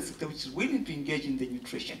private sector which is willing to engage in the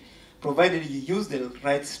nutrition, provided you use the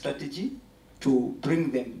right strategy to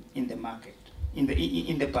bring them in the market, in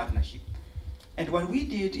the partnership. And what we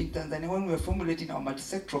did in Tanzania when we were formulating our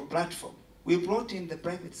multi-sectoral platform, we brought in the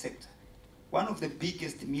private sector one of the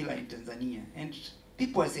biggest miller in Tanzania. And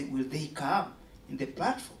people are saying, will they come in the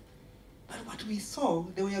platform? But what we saw,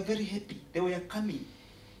 they were very happy. They were coming.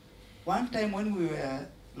 One time when we were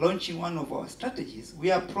launching one of our strategies,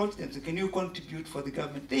 we approached them, said, can you contribute for the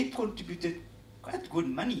government? They contributed quite good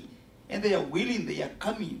money. And they are willing, they are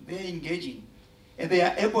coming, they are engaging. And they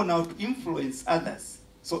are able now to influence others.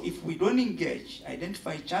 So if we don't engage,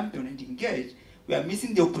 identify, champion, and engage, we are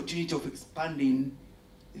missing the opportunity of expanding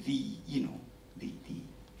the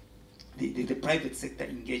private sector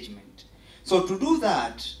engagement. So to do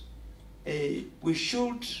that, the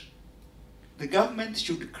government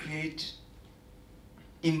should create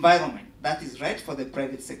environment that is right for the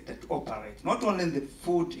private sector to operate, not only in the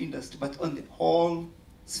food industry, but on the whole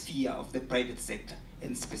sphere of the private sector.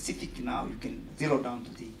 And specific now, you can zero down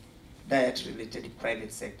to the diet-related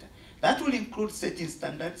private sector. That will include setting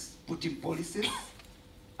standards, putting policies,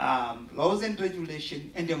 laws and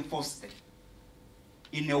regulation, and enforce them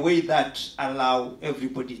in a way that allow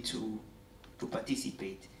everybody to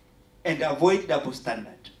participate and avoid double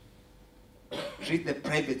standard. Treat the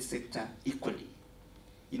private sector equally.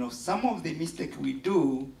 You know, some of the mistake we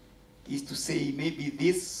do is to say maybe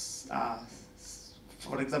this,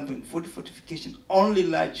 for example, in food fortification, only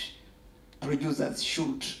large producers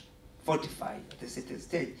should fortify at a certain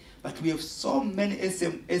stage. But we have so many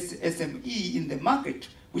SME in the market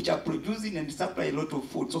which are producing and supply a lot of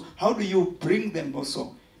food. So how do you bring them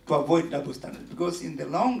also to avoid double standard? Because in the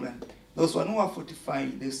long run, those who are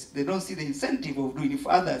fortifying, they don't see the incentive of doing if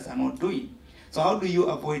others are not doing. So how do you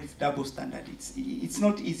avoid double standard? It's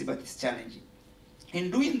not easy, but it's challenging. In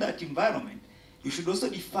doing that environment, you should also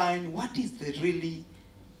define what is the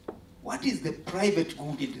private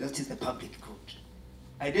good and that is the public good.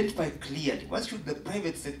 Identify clearly what should the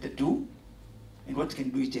private sector do and what can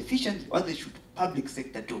do it efficiently, what they should public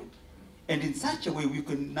sector do. And in such a way, we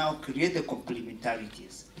can now create the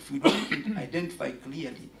complementarities. If we don't identify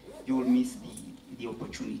clearly, you will miss the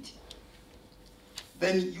opportunity.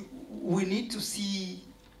 Then we need to see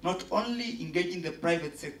not only engaging the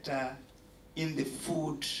private sector in the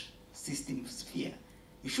food system sphere,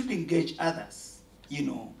 you should engage others. You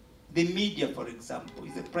know, the media, for example,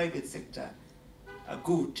 is a private sector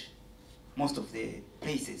good most of the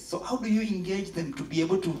places. So how do you engage them to be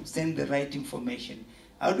able to send the right information?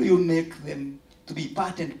 How do you make them to be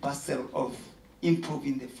part and parcel of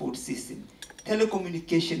improving the food system?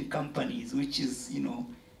 Telecommunication companies, which is, you know,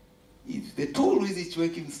 the tool which is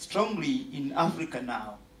working strongly in Africa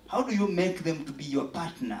now. How do you make them to be your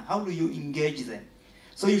partner? How do you engage them?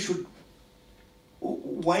 So you should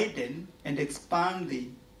widen and expand the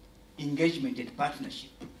engagement and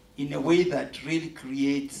partnership in a way that really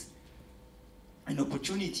creates an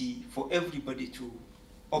opportunity for everybody to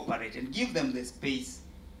operate and give them the space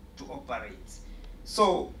to operate.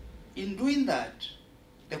 So in doing that,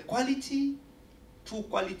 the quality, two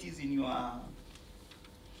qualities in your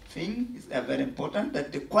thing is very important,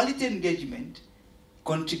 that the quality engagement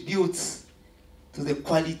contributes to the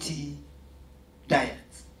quality diet,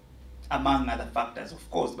 among other factors,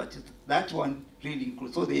 of course, but that one really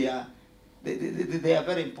includes. So they are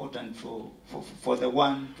very important for the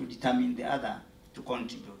one to determine the other to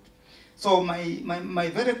contribute. So my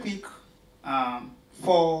very quick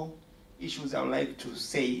 4 issues I would like to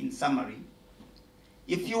say in summary.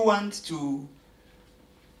 If you want to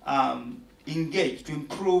engage, to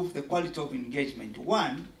improve the quality of engagement,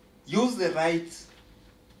 1, use the right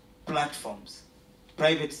platforms,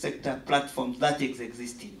 private sector platforms that is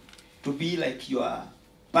existing, to be like your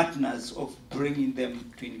partners of bringing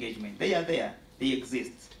them to engagement. They are there, they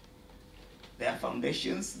exist. There are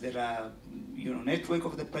foundations, there are network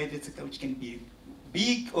of the private sector which can be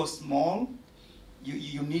big or small.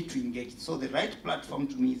 You need to engage. So the right platform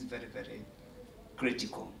to me is very, very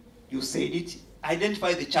critical. You said it,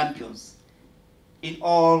 identify the champions in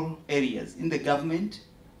all areas, in the government,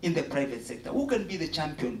 in the private sector. Who can be the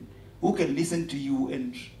champion? Who can listen to you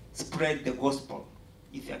and spread the gospel,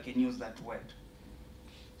 if I can use that word?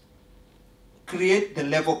 Create the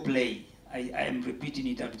level play. I am repeating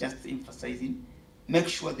it, I'm just emphasizing. Make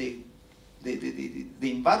sure the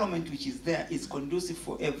environment which is there is conducive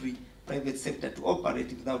for every private sector to operate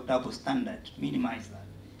without double standard. Minimize that.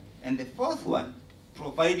 And the 4th one,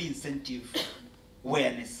 provide incentive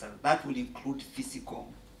where necessary. That will include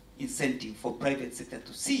physical incentive for private sector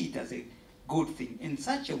to see it as a good thing. In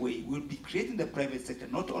such a way, we'll be creating the private sector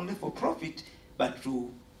not only for profit, but to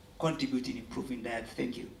contribute in improving that.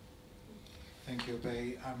 Thank you. Thank you,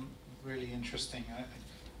 Obey. Really interesting.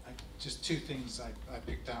 Just 2 things I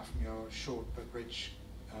picked out from your short but rich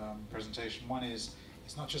presentation. One is,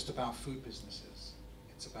 it's not just about food businesses.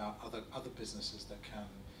 It's about other businesses that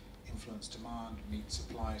can influence demand, meet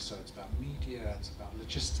supply. So it's about media, it's about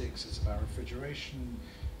logistics, it's about refrigeration,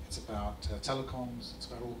 it's about telecoms, it's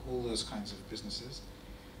about all those kinds of businesses.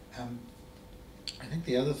 I think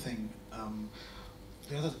the other thing,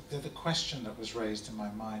 the other question that was raised in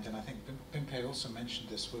my mind, and I think Bimpe also mentioned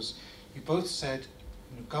this, was you both said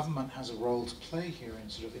government has a role to play here in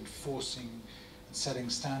sort of enforcing and setting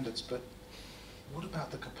standards, but what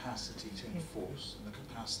about the capacity to enforce and the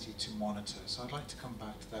capacity to monitor? So I'd like to come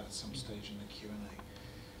back to that at some stage in the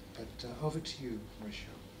Q&A. But over to you, Mauricio.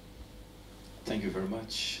 Thank you very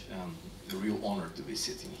much. A real honor to be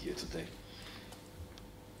sitting here today.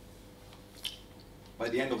 By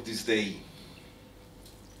the end of this day,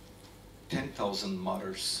 10,000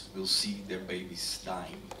 mothers will see their babies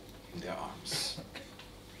dying in their arms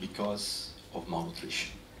because of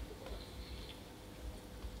malnutrition.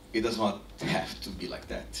 It does not have to be like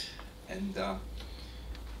that. And the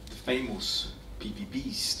famous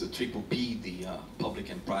PPPs, the triple P, the public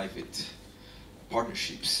and private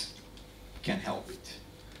partnerships can help it.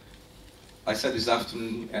 I said this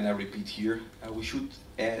afternoon, and I repeat here, we should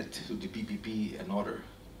add to the PPP another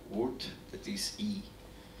word, that is E,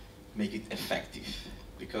 make it effective.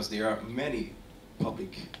 Because there are many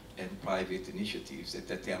public and private initiatives that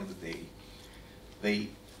at the end of the day, they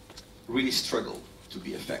really struggle to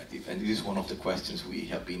be effective. And this is one of the questions we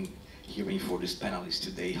have been hearing for these panelists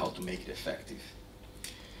today, how to make it effective.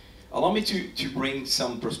 Allow me to bring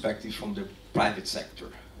some perspective from the private sector.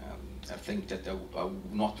 I think that I will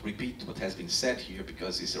not repeat what has been said here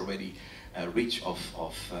because it's already rich of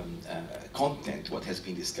content, what has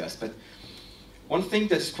been discussed. But one thing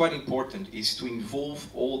that's quite important is to involve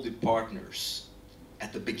all the partners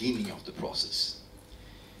at the beginning of the process.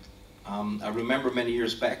 I remember many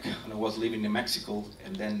years back when I was living in Mexico,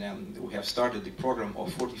 and then we have started the program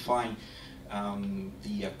of fortifying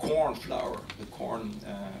the corn flour, the corn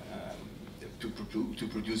to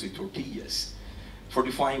produce the tortillas.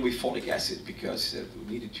 Fortifying with folic acid because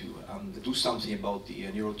we needed to do something about the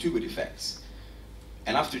neurotubule effects.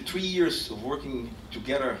 And after 3 years of working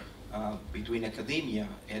together between academia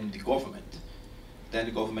and the government, then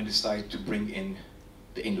the government decided to bring in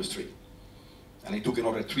the industry. And it took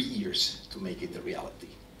another 3 years to make it a reality.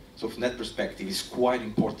 So from that perspective, it's quite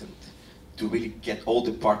important to really get all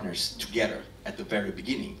the partners together at the very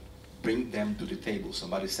beginning, bring them to the table.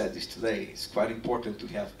 Somebody said this today, it's quite important to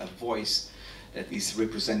have a voice that is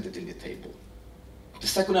represented in the table. The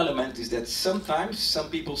second element is that sometimes some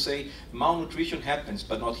people say malnutrition happens,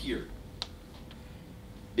 but not here.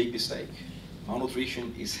 Big mistake.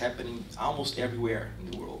 Malnutrition is happening almost everywhere in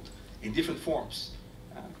the world, in different forms.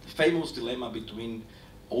 The famous dilemma between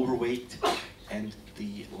overweight and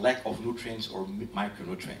the lack of nutrients or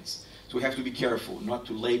micronutrients. So we have to be careful not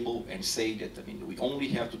to label and say that we only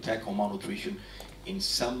have to tackle malnutrition in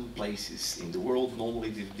some places in the world,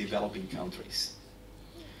 normally the developing countries.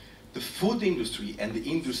 The food industry and the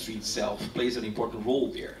industry itself plays an important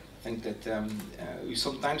role there. I think that we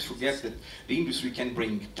sometimes forget that the industry can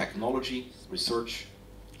bring technology, research,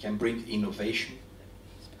 can bring innovation,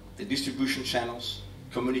 the distribution channels,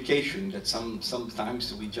 communication, that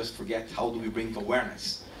sometimes we just forget how do we bring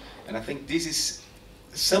awareness. And I think this is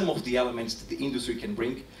some of the elements that the industry can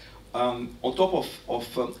bring, on top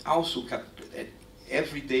of also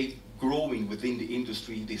every day growing within the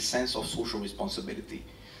industry the sense of social responsibility.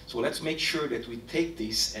 So let's make sure that we take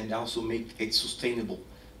this and also make it sustainable,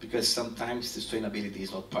 because sometimes sustainability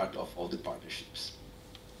is not part of all the partnerships.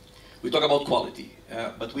 We talk about quality,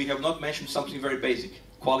 but we have not mentioned something very basic,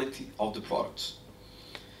 quality of the products.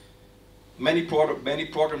 Many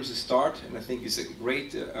programs start, and I think it's a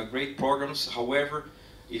great programs. However,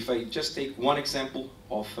 if I just take one example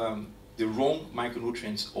of the wrong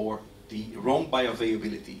micronutrients or the wrong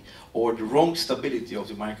bioavailability or the wrong stability of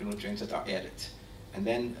the micronutrients that are added. And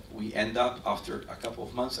then we end up, after a couple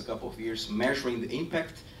of months, a couple of years, measuring the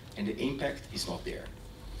impact, and the impact is not there.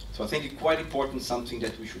 So I think it's quite important, something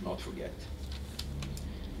that we should not forget.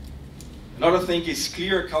 Another thing is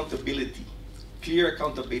clear accountability. Clear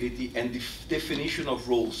accountability and the definition of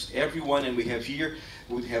roles. Everyone, and we have here,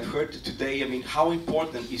 would have heard today, how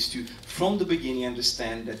important it is to, from the beginning,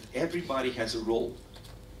 understand that everybody has a role.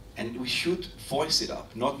 And we should voice it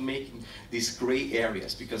up, not making these gray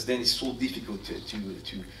areas, because then it's so difficult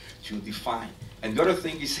to define. And the other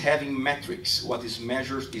thing is having metrics. What is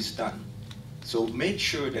measured is done. So make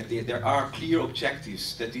sure that there are clear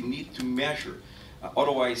objectives that we need to measure.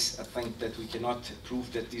 Otherwise, I think that we cannot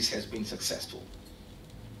prove that this has been successful.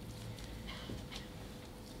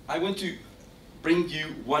 I want to bring you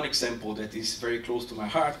one example that is very close to my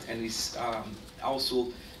heart and is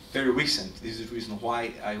also very recent. This is the reason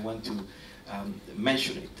why I want to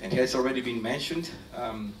mention it. And it has already been mentioned.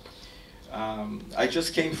 I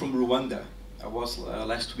just came from Rwanda. I was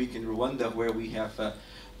last week in Rwanda, where we have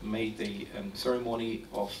made a ceremony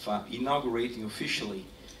of inaugurating officially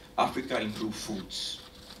Africa Improved Foods.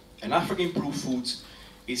 And Africa Improved Foods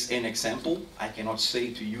is an example. I cannot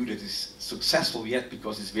say to you that it's successful yet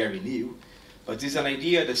because it's very new, but it's an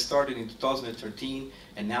idea that started in 2013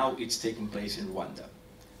 and now it's taking place in Rwanda.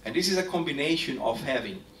 And this is a combination of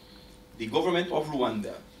having the government of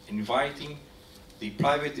Rwanda inviting the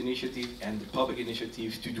private initiative and the public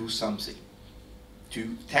initiative to do something,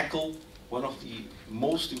 to tackle one of the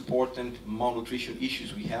most important malnutrition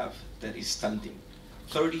issues we have, that is stunting.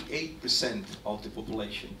 38% of the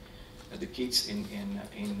population, the kids in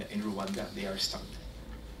Rwanda, they are stunted.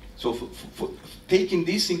 So for taking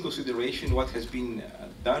this in consideration, what has been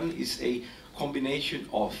done is a combination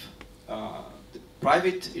of the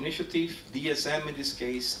private initiative, DSM in this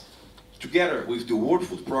case, together with the World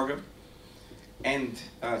Food Programme, and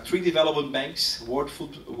 3 development banks, World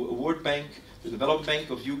Bank, the Development Bank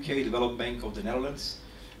of UK, Development Bank of the Netherlands,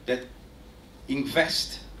 that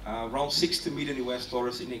invest around $60 million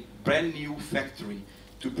in a brand new factory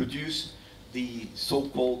to produce the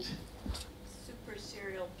so-called Super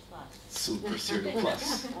Cereal Plus. Super Cereal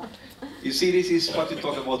Plus. You see, this is what we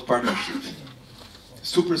talk about partnership.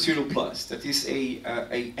 Super Cereal Plus, that is a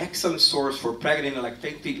excellent source for pregnant and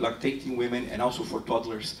lactating women, and also for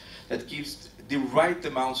toddlers, that gives the right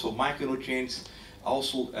amounts of micronutrients,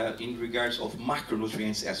 also in regards of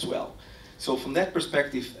macronutrients as well. So from that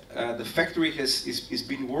perspective, the factory is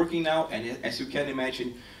been working now, and as you can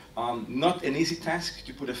imagine, not an easy task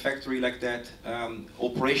to put a factory like that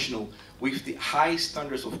operational with the high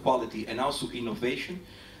standards of quality and also innovation.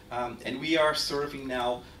 And we are serving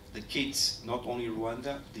now the kids, not only in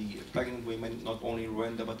Rwanda, the pregnant women, not only in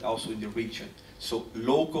Rwanda, but also in the region. So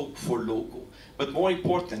local for local. But more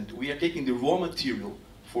important, we are taking the raw material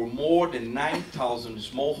for more than 9,000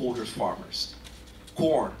 smallholders farmers,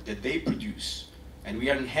 corn that they produce, and we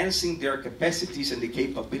are enhancing their capacities and the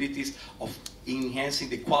capabilities of enhancing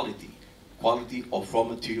the quality of raw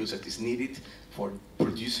materials that is needed for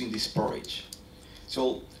producing this porridge.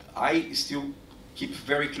 So I still keep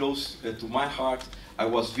very close to my heart. I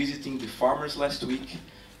was visiting the farmers last week,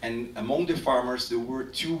 and among the farmers there were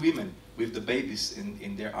 2 women with the babies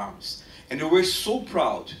in their arms. And they were so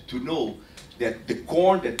proud to know that the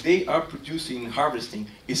corn that they are producing and harvesting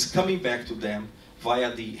is coming back to them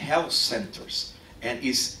via the health centers and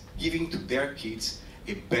is giving to their kids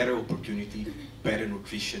a better opportunity, better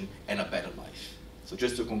nutrition, and a better life. So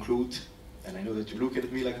just to conclude, and I know that you look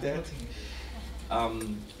at me like that,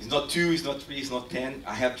 it's not 2, it's not 3, it's not 10,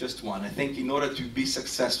 I have just 1. I think in order to be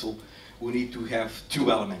successful, we need to have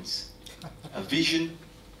 2 elements, a vision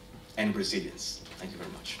and resilience. Thank you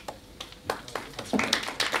very much.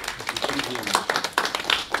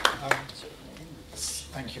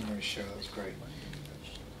 Thank you, Mauricio, that was great.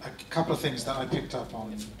 A couple of things that I picked up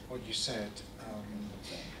on what you said.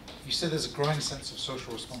 You said there's a growing sense of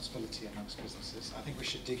social responsibility amongst businesses. I think we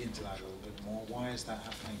should dig into that a little bit more. Why is that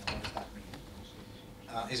happening? What does that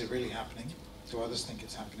mean? Is it really happening? Do others think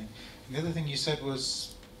it's happening? And the other thing you said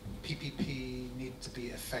was PPP need to be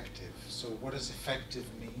effective. So what does effective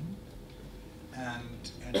mean?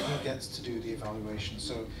 And who gets to do the evaluation?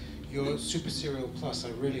 So your Super Cereal Plus, I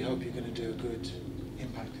really hope you're going to do a good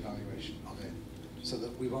impact evaluation of it, so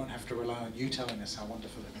that we won't have to rely on you telling us how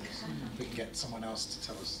wonderful it is. We can get someone else to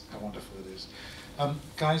tell us how wonderful it is.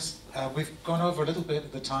 Guys, we've gone over a little bit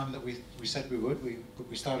at the time that we said we would.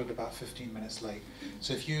 We started about 15 minutes late.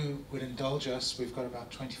 So if you would indulge us, we've got about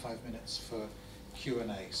 25 minutes for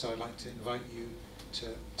Q&A. So I'd like to invite you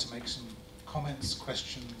to make some comments,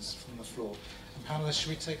 questions from the floor. And panelists, should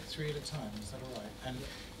we take 3 at a time? Is that all right? And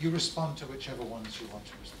you respond to whichever ones you want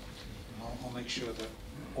to respond to. And I'll make sure that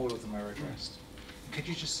all of them are addressed. Could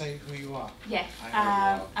you just say who you are? Yes,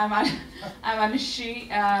 I'm Anushree.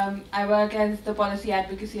 I work as the Policy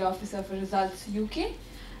Advocacy Officer for Results UK.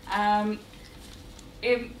 I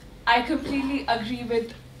completely agree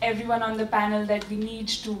with everyone on the panel that we need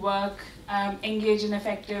to work, engage in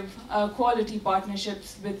effective quality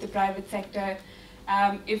partnerships with the private sector.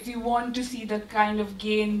 If we want to see the kind of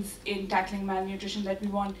gains in tackling malnutrition that we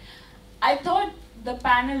want. I thought the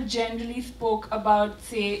panel generally spoke about,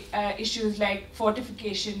 say, issues like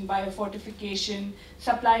fortification, biofortification,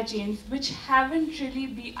 supply chains, which haven't really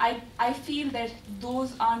been, I feel that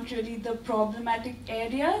those aren't really the problematic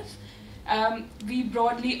areas. We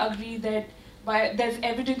broadly agree that there's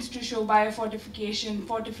evidence to show biofortification,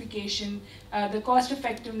 fortification, the cost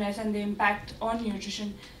effectiveness and the impact on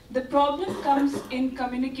nutrition. The problem comes in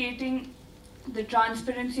communicating the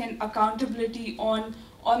transparency and accountability on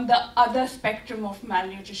the other spectrum of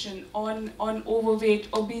malnutrition, on overweight,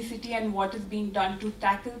 obesity, and what is being done to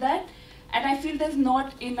tackle that. And I feel there's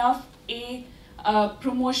not enough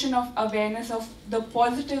promotion of awareness of the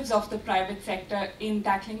positives of the private sector in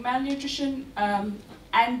tackling malnutrition,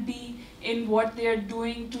 and B, in what they're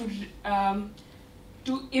doing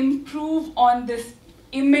to improve on this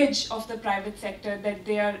image of the private sector, that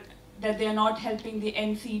they are not helping the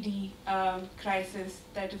NCD crisis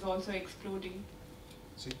that is also exploding.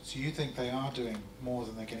 So you think they are doing more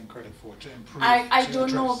than they're getting credit for to improve? I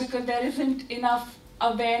don't know, because there isn't enough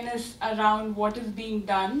awareness around what is being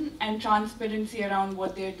done and transparency around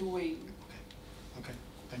what they're doing. Okay.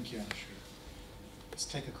 Thank you, Anashri. Let's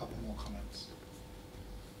take a couple more comments.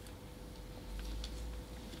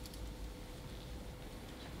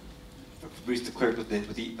 Fabrice de Klerk with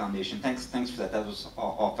the Eat Foundation. Thanks for that. That was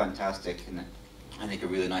all fantastic, and I think a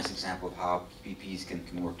really nice example of how PPPs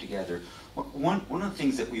can work together. One of the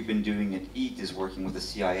things that we've been doing at EAT is working with the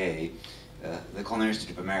CIA, the Culinary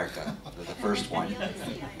Institute of America, the first one.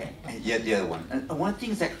 Yeah, the other one. And one of the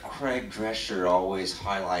things that Craig Drescher always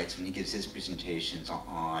highlights when he gives his presentations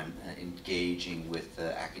on engaging with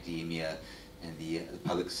academia and the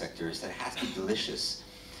public sector is that it has to be delicious.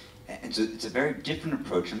 And so it's a very different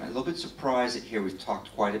approach. I'm a little bit surprised that here we've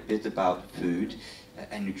talked quite a bit about food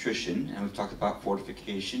and nutrition, and we've talked about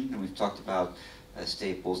fortification, and we've talked about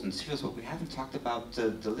staples and cereals, but we haven't talked about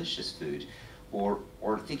delicious food, or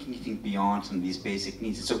thinking anything beyond some of these basic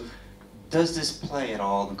needs. And so does this play at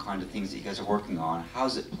all in the kind of things that you guys are working on? How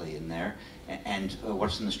does it play in there? And what are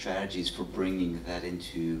some of the strategies for bringing that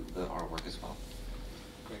into our work as well?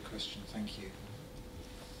 Great question, thank you.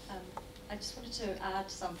 I just wanted to add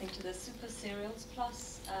something to the Super Cereals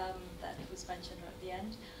Plus that was mentioned right at the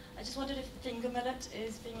end. I just wondered if finger millet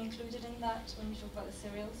is being included in that when you talk about the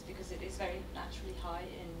cereals, because it is very naturally high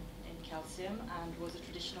in calcium and was a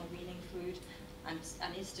traditional weaning food and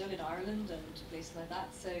is still in Ireland and places like that.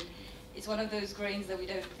 So it's one of those grains that we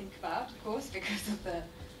don't think about, of course, because of the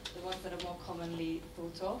ones that are more commonly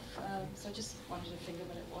thought of. So I just wondered if finger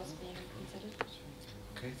millet was being considered.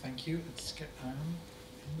 Okay, thank you. Let's get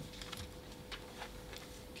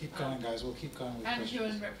keep going, guys. We'll keep going with questions. And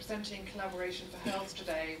Ewan representing Collaboration for Health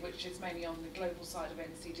today, which is mainly on the global side of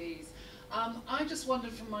NCDs. I just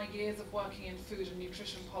wondered, from my years of working in food and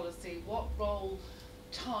nutrition policy, what role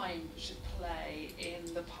time should play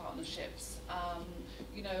in the partnerships.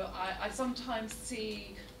 You know, I sometimes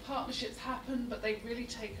see partnerships happen, but they really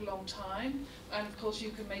take a long time. And of course, you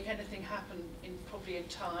can make anything happen probably in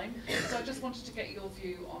time. So I just wanted to get your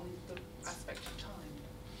view on the aspect of time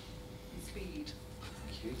and speed.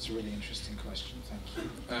 Thank you. It's a really interesting question. Thank you.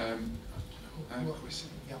 I have a question.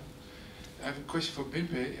 Yeah. I have a question for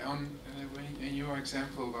Bimpe. In your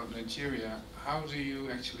example about Nigeria, how do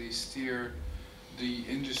you actually steer the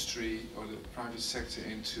industry or the private sector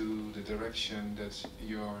into the direction that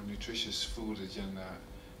your nutritious food agenda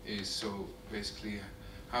is? So basically,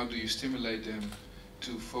 how do you stimulate them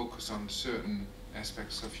to focus on certain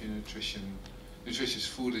aspects of your nutritious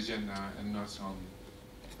food agenda and not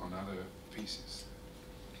on other pieces?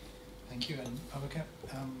 Thank you. And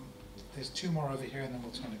there's two more over here, and then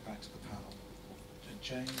we'll turn it back to the panel.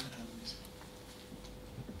 Jane and this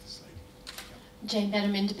lady. Yeah. Jane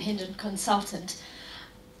Benham, independent consultant.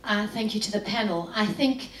 Thank you to the panel. I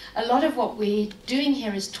think a lot of what we're doing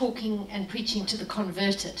here is talking and preaching to the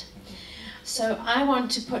converted. So I want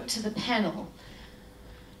to put to the panel,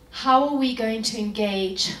 how are we going to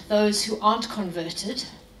engage those who aren't converted,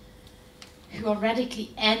 who are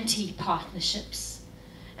radically anti-partnerships?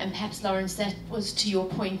 And perhaps, Lawrence, that was to your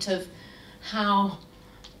point of how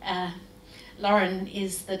Lauren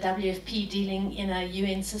is the WFP dealing in a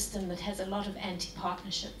UN system that has a lot of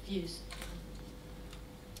anti-partnership views.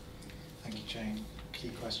 Thank you, Jane. Key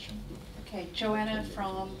question. Okay, Joanna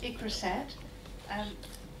from ICRASAT.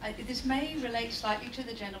 This may relate slightly to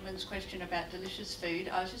the gentleman's question about delicious food.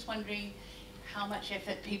 I was just wondering how much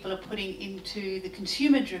effort people are putting into the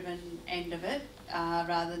consumer-driven end of it,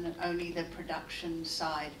 rather than only the production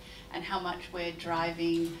side, and how much we're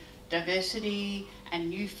driving diversity and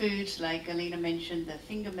new foods, like Alina mentioned, the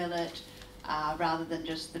finger millet, rather than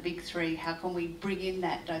just the big three. How can we bring in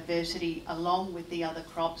that diversity along with the other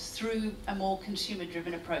crops through a more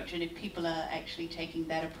consumer-driven approach, and if people are actually taking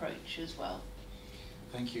that approach as well?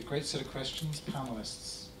 Two great set of questions.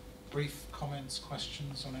 Panelists, brief comments,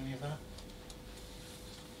 questions on any of that?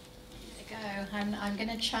 I'm going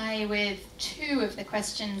to try with two of the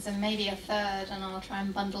questions and maybe a third, and I'll try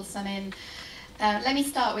and bundle some in. Let me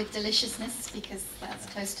start with deliciousness, because that's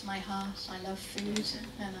close to my heart. I love food,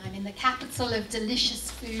 and I'm in the capital of delicious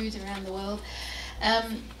food around the world.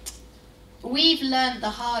 We've learned the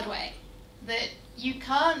hard way that you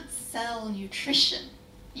can't sell nutrition,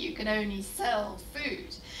 you can only sell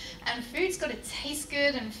food. And food's got to taste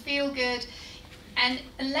good and feel good. And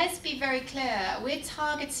let's be very clear, we're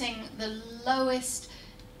targeting the lowest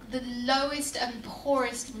and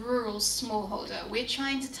poorest rural smallholder. We're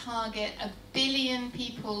trying to target 1 billion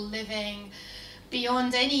people living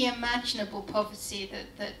beyond any imaginable poverty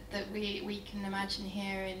that we can imagine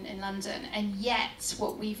here in London. And yet,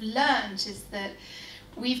 what we've learned is that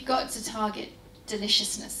we've got to target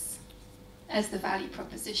deliciousness as the value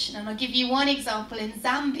proposition. And I'll give you one example. In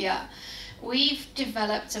Zambia, we've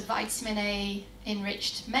developed a vitamin A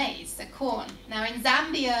enriched maize, the corn. Now in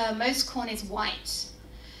Zambia, most corn is white.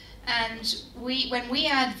 And when we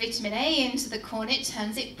add vitamin A into the corn, it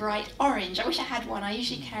turns it bright orange. I wish I had one. I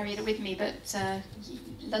usually carry it with me, but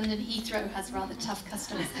London Heathrow has rather tough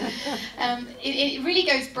customers. It really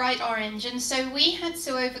goes bright orange, and so we had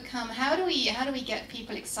to overcome how do we get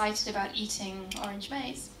people excited about eating orange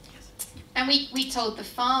maize? And we told the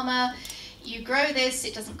farmer, you grow this,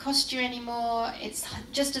 it doesn't cost you anymore, it's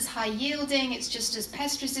just as high yielding, it's just as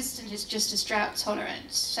pest resistant, it's just as drought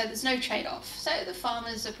tolerant, so there's no trade-off. So the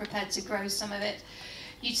farmers are prepared to grow some of it.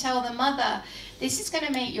 You tell the mother, this is going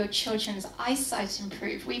to make your children's eyesight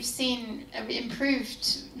improve. We've seen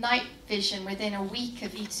improved night vision within a week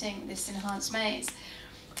of eating this enhanced maize.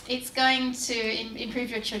 It's going to improve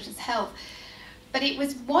your children's health. But it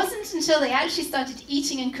wasn't until they actually started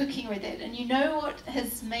eating and cooking with it. And you know what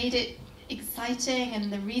has made it exciting, and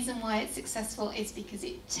the reason why it's successful is because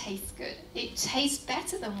it tastes good. It tastes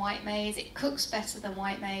better than white maize, it cooks better than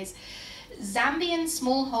white maize. Zambian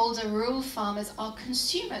smallholder rural farmers are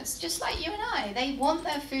consumers, just like you and I. They want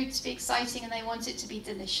their food to be exciting and they want it to be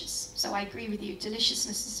delicious. So I agree with you,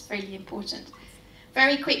 deliciousness is really important.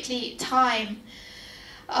 Very quickly, time.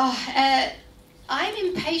 I'm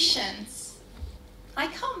impatient. I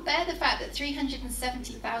can't bear the fact that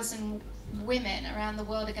 370,000 women around the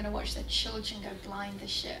world are going to watch their children go blind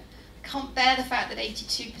this year. I can't bear the fact that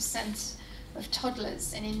 82% of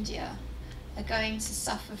toddlers in India are going to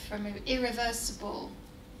suffer from an irreversible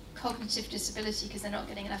cognitive disability because they're not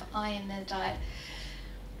getting enough iron in their diet.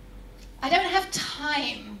 I don't have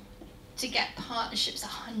time to get partnerships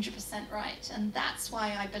 100% right, and that's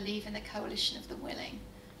why I believe in the coalition of the willing.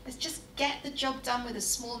 Let's just get the job done with a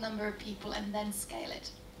small number of people and then scale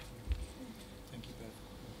it. Thank you, Bev.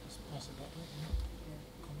 Let's pass it back.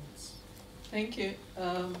 Comments? Thank you.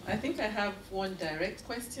 I think I have one direct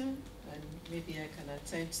question, and maybe I can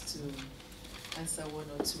attempt to answer one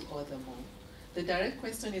or two other more. The direct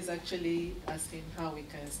question is actually asking how we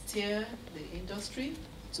can steer the industry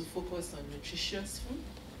to focus on nutritious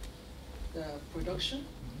food production.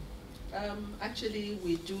 Actually,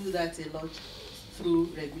 we do that a lot through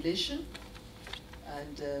regulation,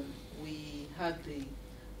 and we have the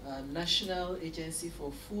National Agency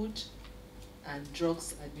for Food and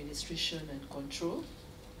Drugs Administration and Control.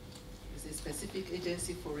 It's a specific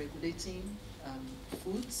agency for regulating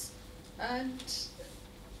foods, and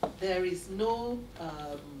there is no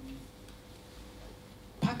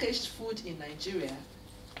packaged food in Nigeria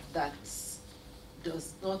that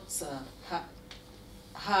does not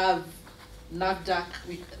have NAFDAC.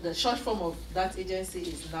 The short form of that agency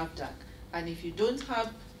is NAFDAC, and if you don't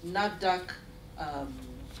have NAFDAC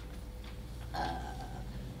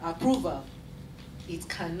approval, it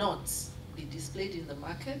cannot be displayed in the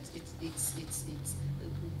market.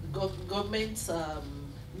 Government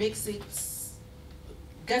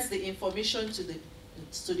gets the information to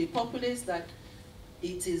the populace that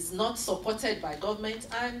it is not supported by government,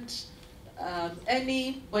 and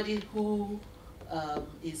anybody who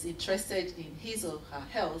is interested in his or her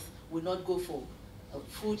health will not go for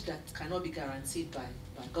food that cannot be guaranteed by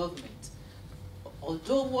government.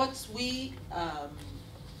 Although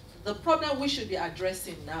the problem we should be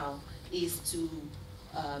addressing now is to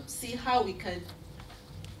see how we can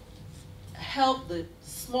help the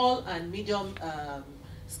small and medium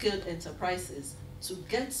scaled enterprises to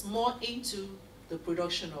get more into the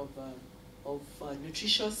production of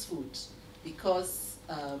nutritious food, because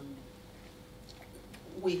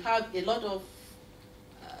we have a lot of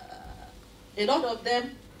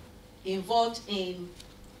them involved in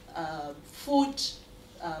food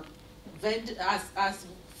as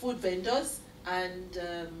food vendors, and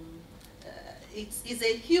it's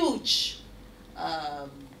a huge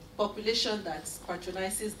population that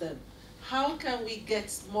patronizes them. How can we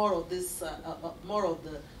get more of this, more of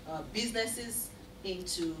the businesses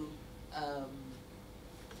into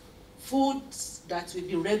foods that will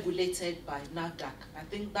be regulated by NAFDAC. I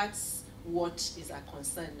think that's what is our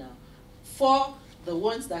concern now. For the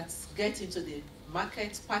ones that get into the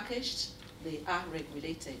market packaged, they are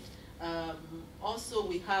regulated. Also,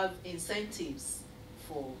 we have incentives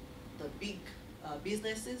for the big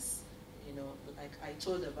businesses, you know, like I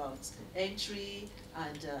told about entry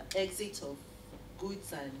and exit of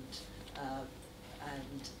goods and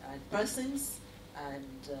persons,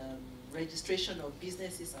 and registration of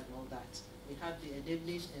businesses and all that. We have the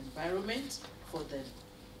enabling environment for them.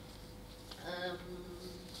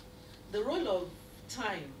 The role of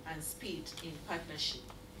time and speed in partnership.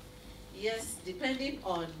 Yes, depending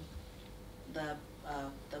on the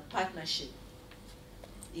partnership.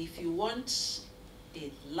 If you want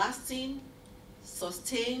a lasting,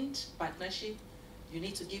 sustained partnership, you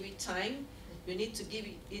need to give it time. You need to give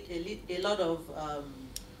it a lot of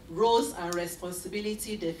roles and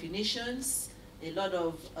responsibility definitions, a lot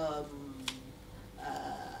of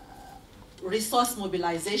resource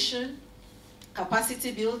mobilization,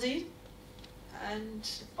 capacity building, and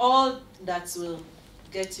all that will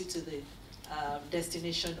get you to the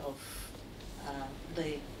destination of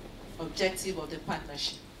the objective of the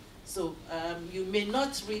partnership. So you may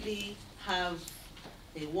not really have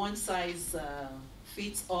a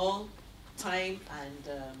one-size-fits-all time and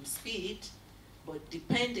speed, but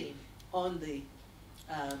depending on the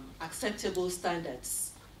acceptable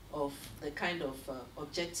standards of the kind of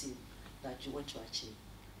objective that you want to achieve.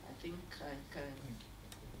 I think I can.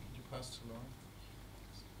 Could you pass to Laura?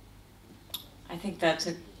 I think that's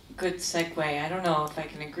a good segue. I don't know if I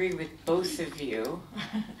can agree with both of you.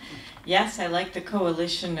 Yes, I like the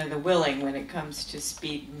coalition of the willing when it comes to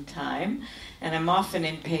speed and time, and I'm often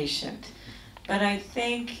impatient. But I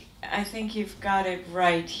think you've got it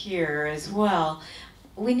right here as well.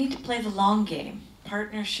 We need to play the long game.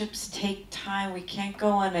 Partnerships take time. We can't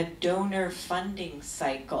go on a donor funding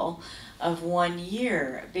cycle of 1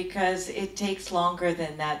 year because it takes longer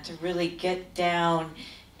than that to really get down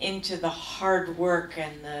into the hard work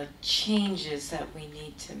and the changes that we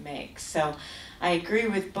need to make. So I agree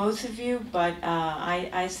with both of you, but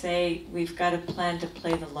I say we've got a plan to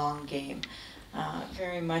play the long game,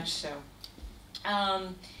 very much so.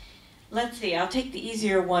 Let's see, I'll take the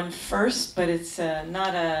easier one first, but it's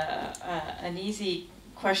not an easy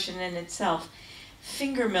question in itself.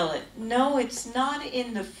 Finger millet. No, it's not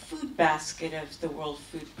in the food basket of the World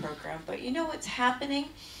Food Program, but you know what's happening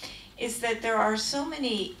is that there are so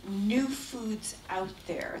many new foods out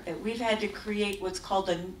there that we've had to create what's called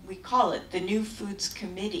we call it the New Foods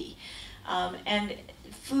Committee. And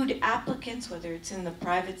food applicants, whether it's in the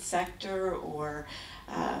private sector or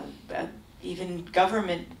even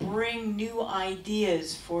government, bring new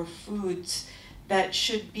ideas for foods that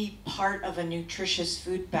should be part of a nutritious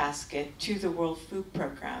food basket to the World Food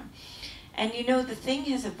Program. And you know, the thing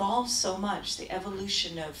has evolved so much, the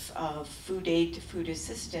evolution of food aid to food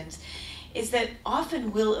assistance, is that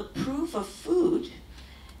often we'll approve of food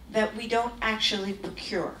that we don't actually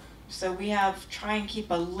procure. So we try and keep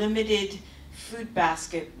a limited food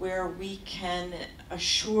basket where we can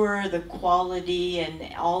assure the quality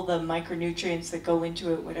and all the micronutrients that go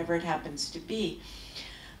into it, whatever it happens to be.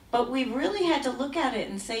 But we really had to look at it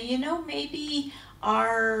and say, you know, maybe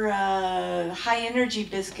our high energy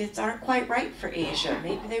biscuits aren't quite right for Asia.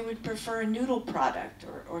 Maybe they would prefer a noodle product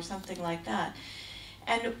or something like that.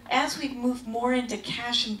 And as we move more into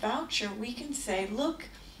cash and voucher, we can say, look,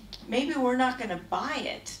 maybe we're not going to buy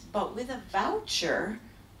it, but with a voucher,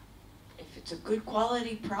 if it's a good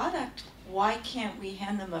quality product, why can't we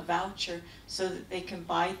hand them a voucher so that they can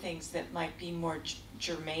buy things that might be more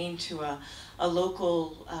germane to a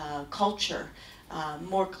local culture,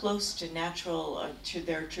 more close to natural, to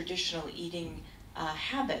their traditional eating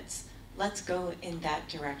habits? Let's go in that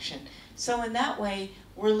direction. So in that way,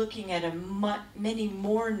 we're looking at many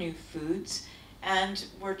more new foods, and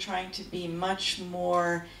we're trying to be much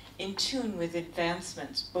more in tune with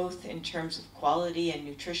advancements, both in terms of quality and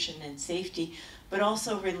nutrition and safety, but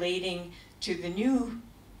also relating to the new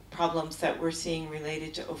problems that we're seeing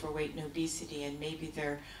related to overweight and obesity, and maybe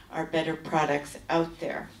there are better products out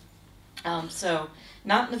there. So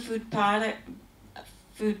not in the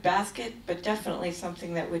food basket, but definitely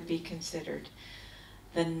something that would be considered.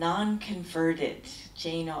 The non-converted.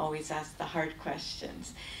 Jane always asks the hard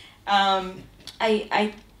questions. I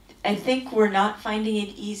think we're not finding it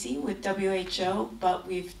easy with WHO, but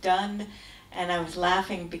we've done, and I was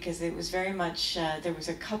laughing because it was very much, there was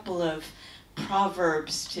a couple of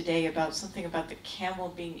proverbs today about something about the camel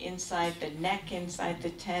being inside the neck, inside the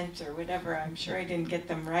tent, or whatever. I'm sure I didn't get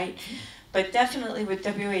them right. But definitely with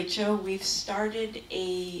WHO, we've started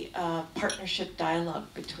a partnership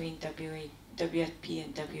dialogue between WFP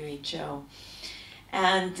and WHO.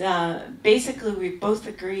 And basically we both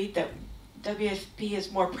agreed that WFP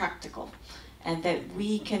is more practical and that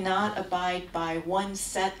we cannot abide by one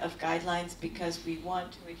set of guidelines because we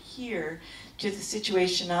want to adhere to the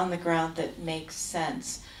situation on the ground that makes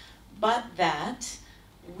sense. But that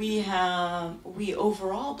we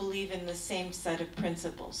overall believe in the same set of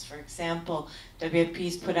principles. For example,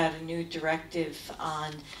 WFP's put out a new directive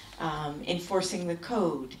on enforcing the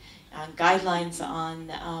code, guidelines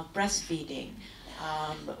on breastfeeding.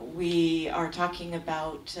 We are talking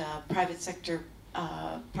about private sector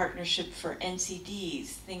partnership for NCDs,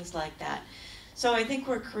 things like that. So I think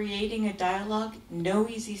we're creating a dialogue, no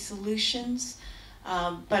easy solutions,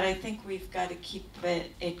 but I think we've got to keep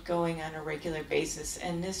it going on a regular basis,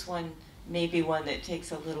 and this one may be one that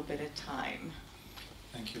takes a little bit of time.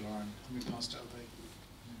 Thank you, Lauren. Let me pass to Alvey.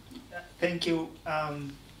 Thank you.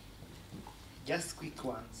 Just quick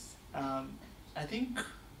ones. I think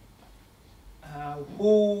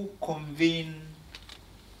who convene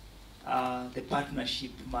the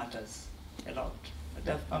partnership matters a lot.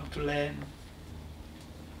 But I've come to learn,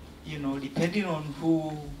 you know, depending on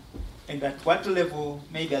who and at what level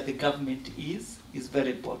maybe at the government is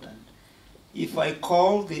very important. If I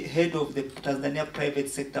call the head of the Tanzania Private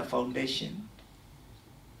Sector Foundation,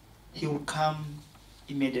 he will come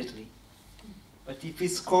immediately. But if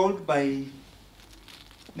it's called by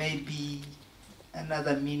maybe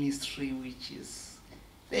another ministry, which is,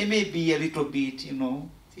 they may be a little bit, you know,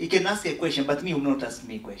 he can ask a question, but he will not ask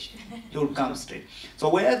me a question. He will come straight. So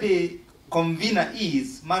where the convener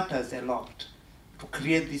is matters a lot to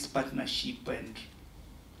create this partnership and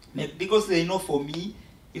make, because they know for me,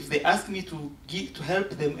 if they ask me to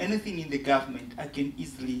help them anything in the government, I can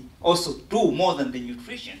easily also do more than the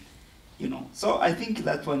nutrition, you know. So I think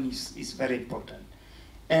that one is very important.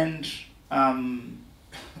 And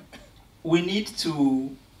we need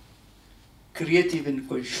to create even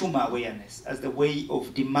consumer awareness as the way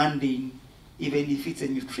of demanding, even if it's a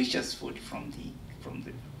nutritious food from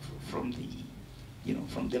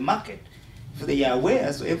the market. So they are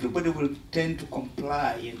aware, so everybody will tend to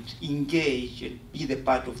comply and engage and be the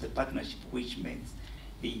part of the partnership, which makes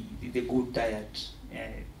the good diet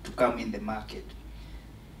to come in the market.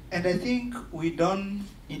 And I think we don't,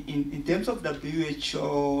 in terms of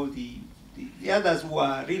WHO, the others who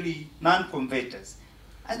are really non-converters,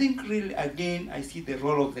 I think really, again, I see the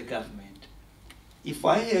role of the government. If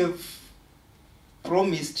I have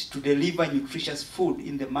promised to deliver nutritious food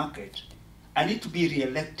in the market, I need to be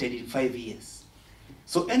re-elected in 5 years.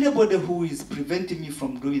 So anybody who is preventing me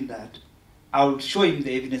from doing that, I'll show him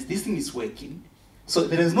the evidence. This thing is working. So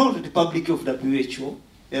there is no Republic of WHO,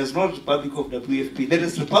 there is no Republic of WFP, there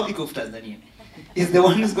is Republic of Tanzania. Is the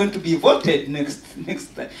one who's going to be voted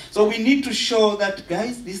next time. So we need to show that,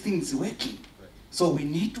 guys, this thing is working. So we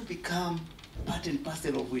need to become part and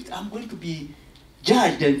parcel of it. I'm going to be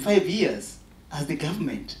judged in 5 years as the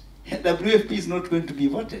government. WFP is not going to be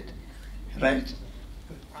voted, right?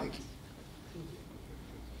 Thank you.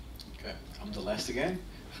 Okay, I'm the last again.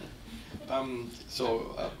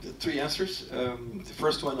 The three answers. The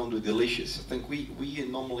first one on the delicious. I think we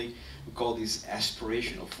normally call this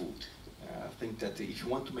aspirational food. I think that if you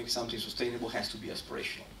want to make something sustainable, it has to be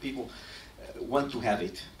aspirational. People want to have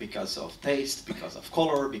it because of taste, because of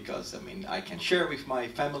color, because I can share with my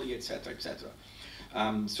family, etc., etc.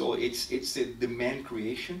 So it's a demand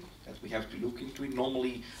creation that we have to look into.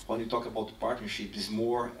 Normally, when you talk about partnership, it's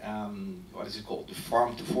more what is it called, the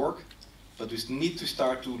farm to fork, but we need to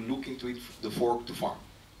start to look into it, the fork to farm.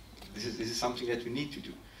 This is something that we need to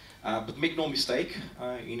do. But make no mistake,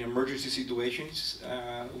 in emergency situations,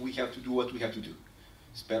 we have to do what we have to do.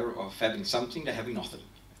 It's better of having something than having nothing.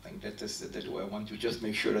 I think that's why I want to just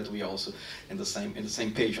make sure that we are also in the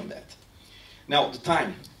same page on that. Now the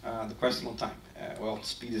time, the question on time. Well,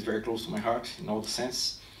 speed is very close to my heart in all the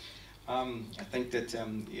sense. I think that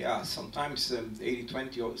yeah, sometimes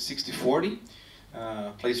 80-20 or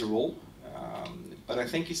 60-40 plays a role, but I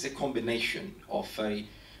think it's a combination of a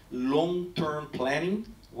long-term planning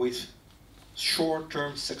with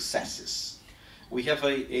short-term successes. We have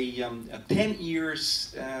a 10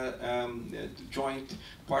 years joint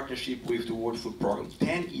partnership with the World Food Programme,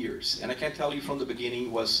 10 years. And I can tell you from the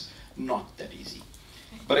beginning was not that easy.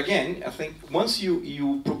 But again, I think once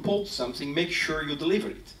you propose something, make sure you deliver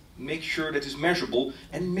it. Make sure that it's measurable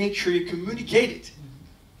and make sure you communicate it.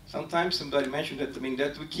 Sometimes somebody mentioned that,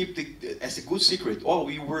 that we keep as a good secret. Oh,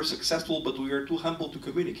 we were successful, but we are too humble to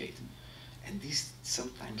communicate. And this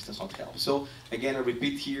sometimes does not help. So again, I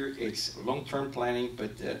repeat here, it's long-term planning,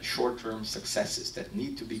 but short-term successes that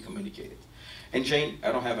need to be communicated. And Jane,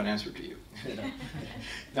 I don't have an answer to you.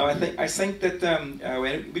 Now I think that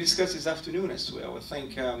when we discussed this afternoon as well, I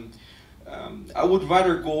think I would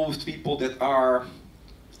rather go with people that are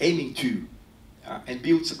aiming to and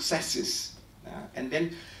build successes, and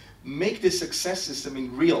then make the successes,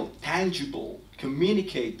 real, tangible,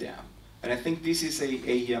 communicate them. And I think this is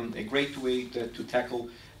a great way to tackle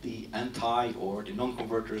the anti or the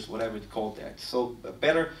non-converters, whatever you call that. So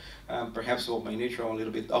better, perhaps by nature I'm a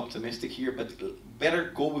little bit optimistic here, but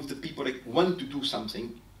better go with the people that want to do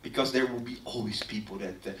something, because there will be always people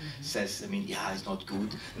that says, yeah, it's not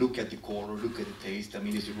good, look at the color, look at the taste,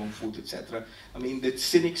 it's the wrong food, etc. The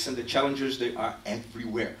cynics and the challengers, they are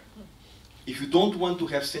everywhere. If you don't want to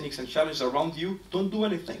have cynics and challengers around you, don't do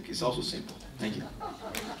anything. It's also simple. Thank you.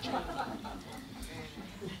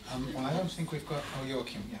 Well, I don't think we've got... Oh,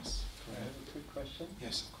 Joachim, yes. I have a quick question.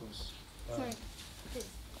 Yes, of course. Sorry.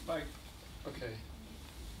 Mike, okay.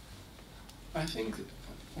 I think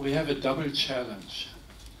we have a double challenge.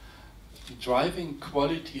 Driving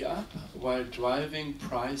quality up while driving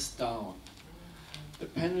price down. The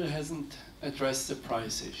panel hasn't addressed the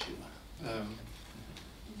price issue.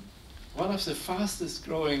 One of the fastest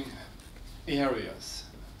growing areas,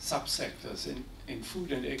 subsectors in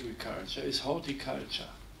food and agriculture is horticulture.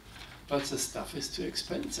 But the stuff is too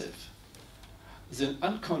expensive. The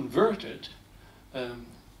unconverted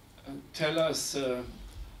tell us,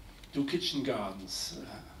 do kitchen gardens,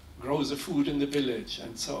 grow the food in the village,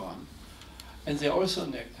 and so on. And they also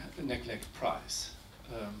neglect price,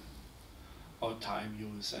 or time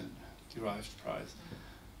use and derived price.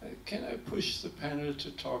 Can I push the panel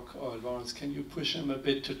to talk, or Lawrence, can you push him a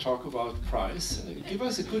bit to talk about price? Give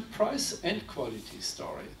us a good price and quality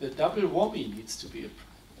story. The double whammy needs to be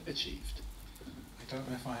achieved. I don't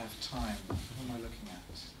know if I have time. Who am I looking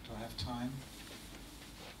at? Do I have time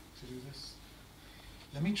to do this?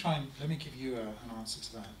 Let me give you an answer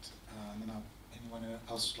to that, and then anyone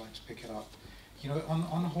else would like to pick it up.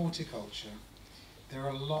 On horticulture, there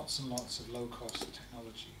are lots and lots of low-cost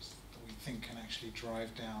technologies that we think can actually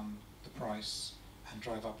drive down the price and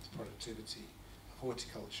drive up the productivity of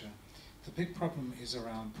horticulture. The big problem is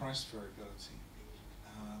around price variability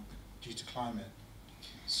due to climate.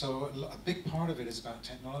 So a big part of it is about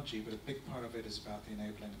technology, but a big part of it is about the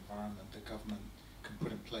enabling environment that government can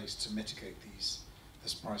put in place to mitigate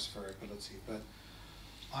this price variability. But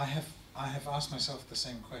I have asked myself the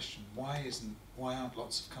same question: why aren't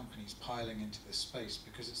lots of companies piling into this space?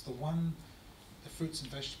 Because it's the fruits and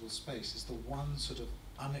vegetables space is the one sort of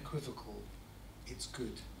unequivocal, it's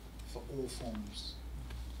good for all forms,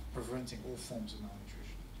 preventing all forms of malnutrition.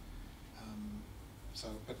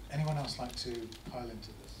 But anyone else like to pile into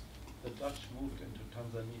this? The Dutch moved into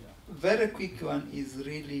Tanzania. Very quick one is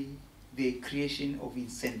really the creation of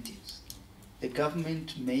incentives. The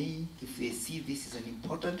government may, if they see this is an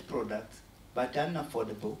important product but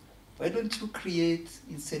unaffordable, why don't you create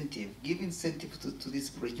incentive, give incentive to these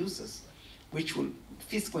producers, which will,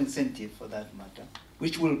 fiscal incentive for that matter,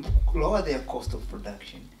 which will lower their cost of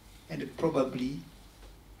production and probably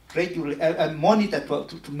regularly monitor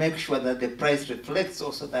to make sure that the price reflects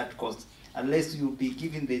also that cost, unless you'll be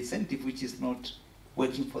giving the incentive which is not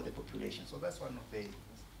working for the population. So that's one of the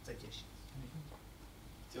suggestions.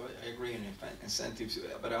 So I agree on incentives,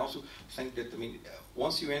 but I also think that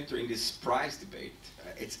once you enter in this price debate,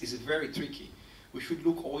 it's very tricky. We should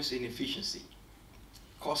look always in efficiency,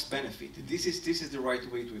 cost benefit. This is the right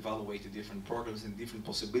way to evaluate the different products and different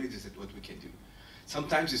possibilities of what we can do.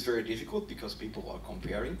 Sometimes it's very difficult because people are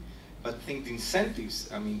comparing, but I think the incentives,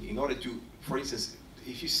 in order to, for instance,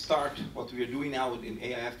 if you start what we are doing now in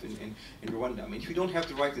AIF in Rwanda, if you don't have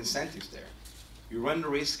the right incentives there, you run the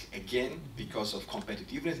risk again because of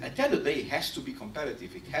competitiveness. At the end of the day, it has to be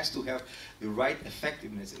competitive. It has to have the right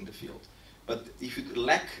effectiveness in the field. But if you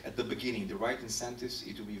lack at the beginning the right incentives,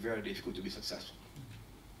 it will be very difficult to be successful.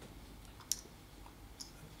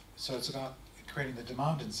 So it's about creating the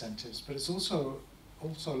demand incentives, but it's also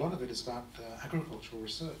a lot of it is about agricultural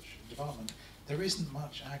research and development. There isn't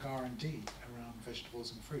much ag R&D around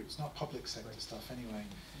vegetables and fruits, not public sector stuff anyway,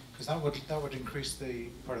 because that would increase the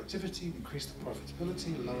productivity, increase the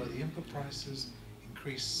profitability, lower the input prices,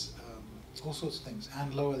 increase all sorts of things,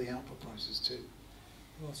 and lower the output prices too.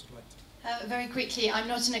 Who else would like to? Very quickly, I'm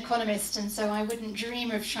not an economist, and so I wouldn't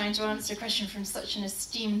dream of trying to answer a question from such an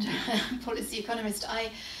esteemed policy economist.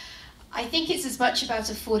 I think it's as much about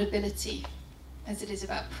affordability as it is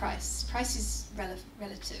about price. Price is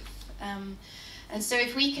relative. And so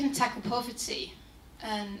if we can tackle poverty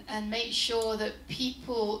and make sure that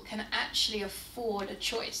people can actually afford a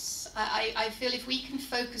choice. I feel if we can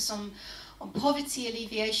focus on poverty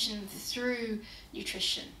alleviation through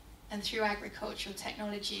nutrition and through agricultural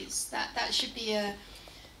technologies, that should be a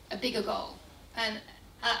bigger goal. And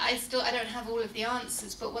I don't have all of the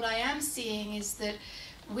answers, but what I am seeing is that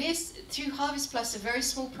we're, through Harvest Plus, a very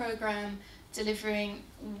small program delivering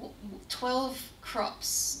 12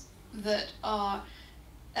 crops that are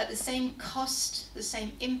at the same cost, the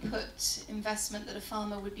same input investment that a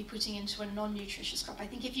farmer would be putting into a non-nutritious crop. I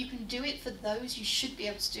think if you can do it for those, you should be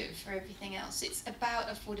able to do it for everything else. It's about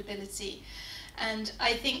affordability. And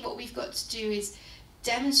I think what we've got to do is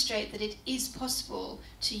demonstrate that it is possible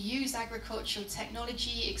to use agricultural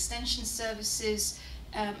technology, extension services,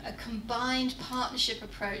 a combined partnership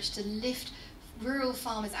approach to lift rural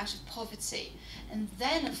farmers out of poverty, and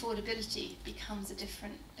then affordability becomes a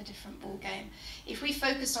different ball game. If we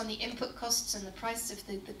focus on the input costs and the price of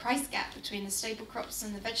the price gap between the staple crops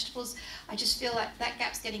and the vegetables, I just feel like that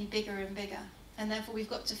gap's getting bigger and bigger, and therefore we've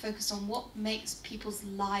got to focus on what makes people's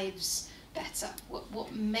lives better.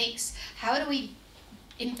 How do we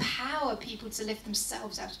empower people to lift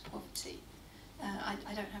themselves out of poverty? I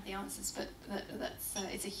don't have the answers, but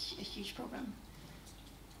it's a huge problem.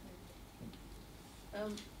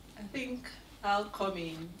 I think I'll come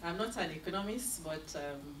in. I'm not an economist, but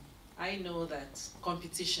I know that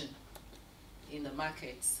competition in the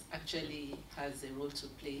markets actually has a role to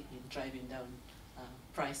play in driving down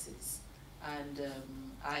prices. And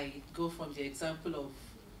I go from the example of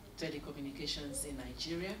telecommunications in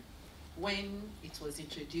Nigeria. When it was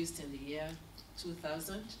introduced in the year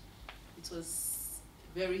 2000, it was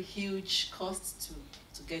very huge cost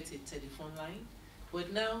to get a telephone line,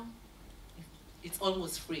 but now it's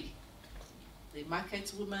almost free. The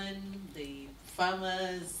market women, the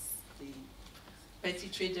farmers, the petty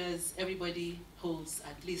traders, everybody holds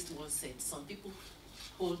at least one set. Some people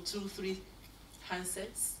hold 2, 3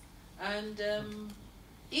 handsets. And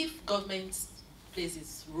if government plays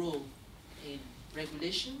its role in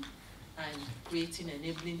regulation and creating an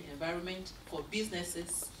enabling environment for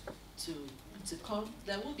businesses to come,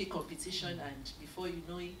 there will be competition, and before you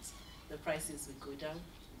know it, the prices will go down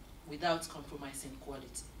without compromising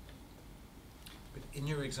quality. But in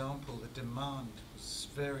your example, the demand was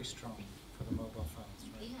very strong for the mobile phones,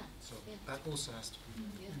 right? Yeah. So that also has to be.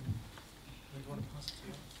 Yeah. You want to pass it to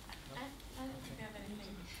you?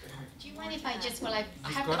 Do you mind if I just, I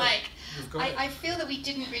have got the mic. You've got it. I feel that we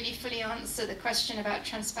didn't really fully answer the question about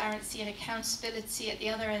transparency and accountability at the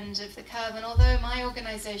other end of the curve. And although my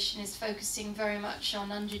organisation is focusing very much on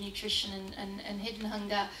undernutrition and hidden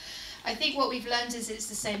hunger, I think what we've learned is it's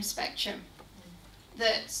the same spectrum.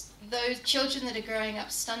 That those children that are growing up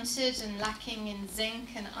stunted and lacking in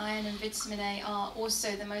zinc and iron and vitamin A are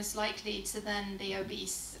also the most likely to then be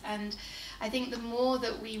obese. And I think the more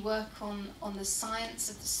that we work on the science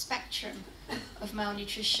of the spectrum of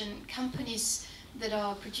malnutrition, companies that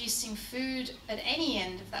are producing food at any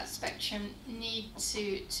end of that spectrum need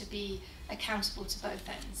to be accountable to both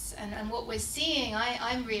ends. And what we're seeing,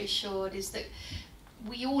 I'm reassured, is that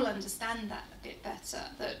we all understand that a bit better,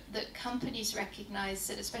 that companies recognize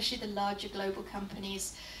that, especially the larger global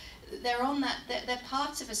companies, they're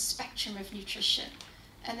part of a spectrum of nutrition.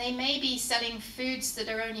 And they may be selling foods that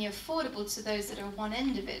are only affordable to those that are one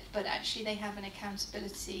end of it, but actually they have an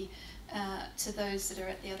accountability to those that are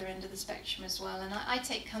at the other end of the spectrum as well. And I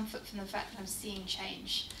take comfort from the fact that I'm seeing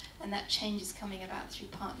change, and that change is coming about through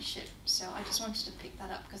partnership. So I just wanted to pick that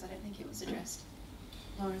up because I don't think it was addressed.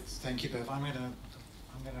 Lawrence. Thank you, Bev. I'm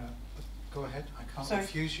gonna go ahead. I can't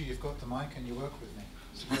refuse you. You've got the mic and you work with me.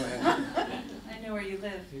 So go ahead. I know where you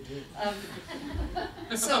live. You do.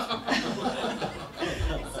 So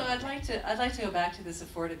I'd like to go back to this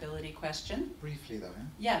affordability question. Briefly, though.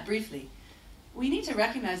 Yeah, briefly. We need to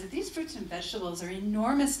recognize that these fruits and vegetables are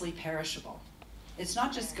enormously perishable. It's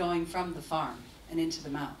not just going from the farm and into the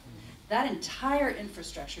mouth. That entire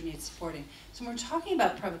infrastructure needs supporting. So when we're talking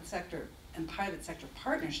about private sector and private sector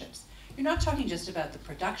partnerships, you're not talking just about the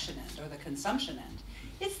production end or the consumption end.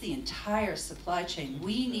 It's the entire supply chain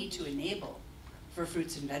we need to enable for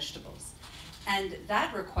fruits and vegetables. And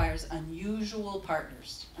that requires unusual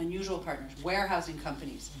partners, warehousing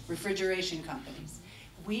companies, refrigeration companies.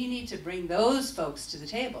 We need to bring those folks to the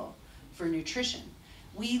table for nutrition.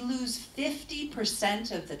 We lose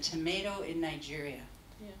 50% of the tomato in Nigeria.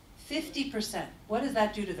 50%. What does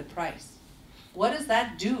that do to the price? What does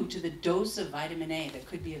that do to the dose of vitamin A that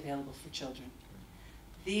could be available for children?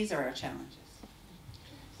 These are our challenges.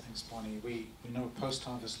 Thanks, Bonnie. We know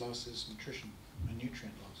post-harvest loss is nutrition and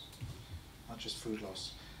nutrient loss, not just food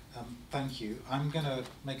loss. Thank you. I'm going to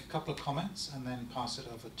make a couple of comments and then pass it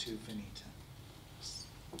over to Vinita.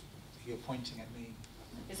 You're pointing at me.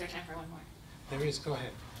 Is there time for one more? There is. Go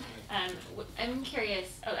ahead. I'm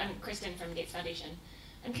curious. Oh, I'm Kristen from Gates Foundation.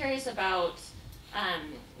 I'm curious about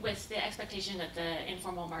with the expectation that the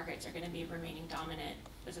informal markets are going to be remaining dominant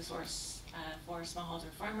as a source for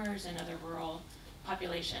smallholder farmers and other rural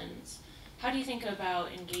populations. How do you think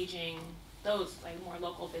about engaging those like more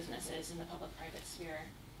local businesses in the public-private sphere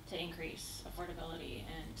to increase affordability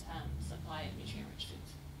and supply of nutrient-rich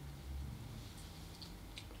foods?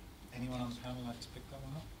 Anyone on the panel like to pick that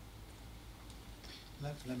one up?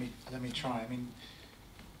 Let me try. I mean,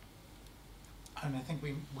 I think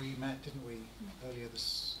we met, didn't we, earlier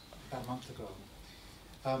about a month ago.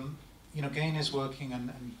 You know, GAIN is working,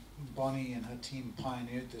 and Bonnie and her team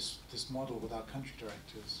pioneered this model with our country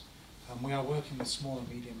directors. We are working with small and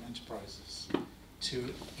medium enterprises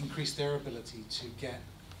to increase their ability to get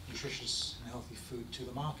nutritious and healthy food to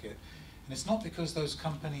the market. And it's not because those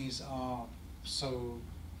companies are so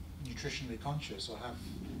nutritionally conscious or have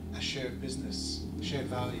a shared business, shared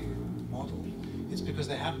value model. It's because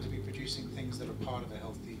they happen to be producing things that are part of a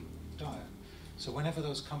healthy diet. So whenever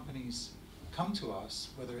those companies come to us,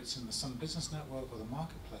 whether it's in the Sun Business Network or the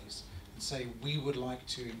marketplace, and say, we would like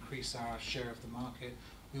to increase our share of the market,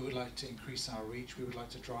 we would like to increase our reach, we would like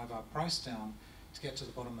to drive our price down to get to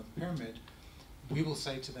the bottom of the pyramid, we will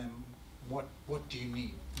say to them, what do you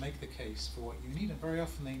need? Make the case for what you need. And very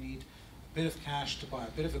often they need a bit of cash to buy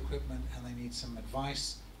a bit of equipment, and they need some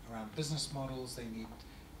advice around business models. They need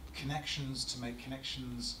connections to make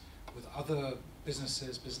connections with other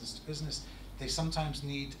businesses, business to business. They sometimes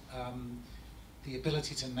need the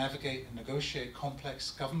ability to navigate and negotiate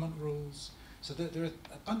complex government rules. So there are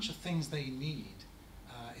a bunch of things they need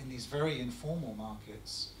in these very informal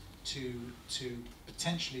markets to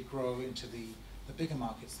potentially grow into the bigger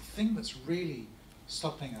markets. The thing that's really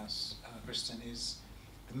stopping us, Kristen, is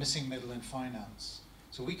the missing middle in finance.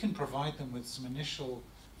 So we can provide them with some initial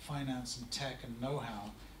finance and tech and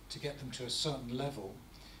know-how to get them to a certain level.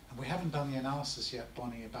 And we haven't done the analysis yet,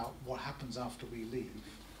 Bonnie, about what happens after we leave.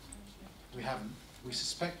 We haven't. We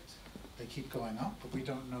suspect they keep going up, but we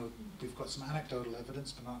don't know. We've got some anecdotal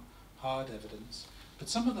evidence, but not hard evidence. But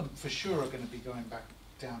some of them, for sure, are going to be going back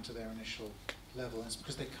down to their initial level. And it's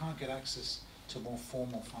because they can't get access to more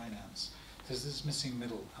formal finance. There's this missing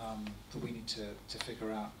middle that we need to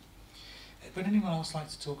figure out. Would anyone else like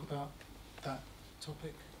to talk about that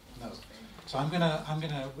topic? No. So I'm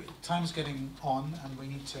gonna. Time's getting on, and we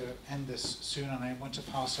need to end this soon. And I want to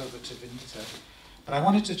pass over to Vinita, but I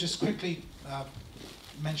wanted to just quickly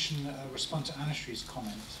respond to Anushrie's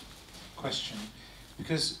question,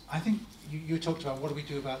 because I think you talked about what do we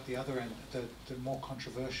do about the other end, the more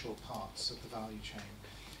controversial parts of the value chain.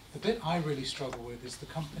 The bit I really struggle with is the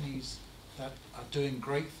companies that are doing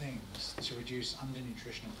great things to reduce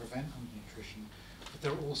undernutrition and prevent undernutrition, but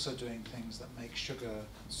they're also doing things that make sugar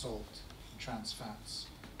and salt and trans fats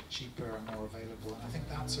cheaper and more available. And I think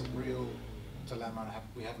that's a real dilemma, and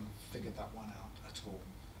we haven't figured that one out at all,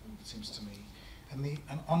 it seems to me.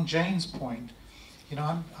 And on Jane's point, you know,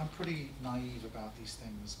 I'm pretty naive about these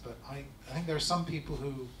things, but I think there are some people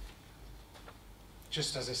who,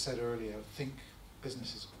 just as I said earlier, think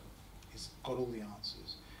business has got all the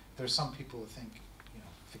answers. There are some people who think, you know,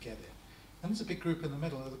 forget it. Then there's a big group in the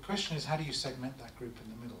middle. The question is, how do you segment that group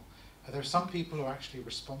in the middle? Are there some people who are actually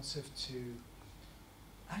responsive to,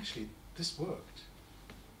 actually, this worked.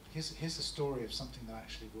 Here's a story of something that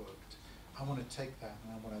actually worked. I want to take that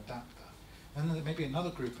and I want to adapt that. And then there may be another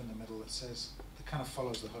group in the middle that kind of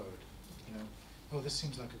follows the herd. You know, oh, this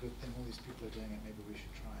seems like a good thing. All these people are doing it. Maybe we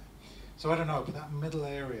should try it. So I don't know, but that middle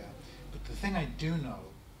area. But the thing I do know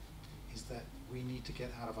is that we need to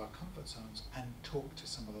get out of our comfort zones and talk to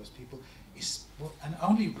some of those people, and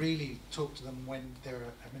only really talk to them when they're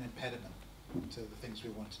an impediment to the things we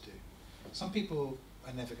want to do. Some people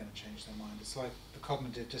are never going to change their mind. It's like the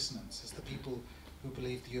cognitive dissonance. It's the people who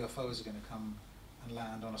believe the UFOs are going to come and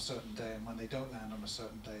land on a certain day, and when they don't land on a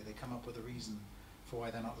certain day, they come up with a reason for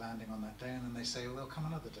why they're not landing on that day, and then they say, well, they'll come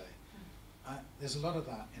another day. There's a lot of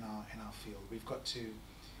that in our field. We've got to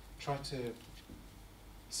try to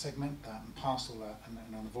segment that and parcel that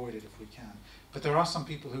and avoid it if we can. But there are some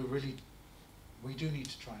people who really, we do need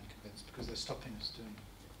to try and convince, because they're stopping us doing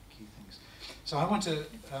key things. So I want to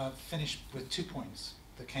finish with 2 points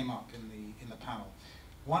that came up in the panel.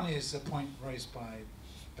 One is a point raised by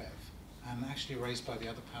Bev, and actually raised by the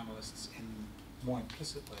other panelists in more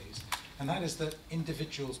implicit ways, and that is that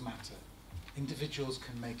individuals matter. Individuals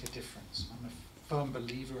can make a difference. I'm a firm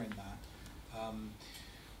believer in that.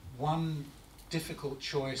 One difficult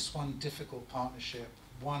choice, one difficult partnership,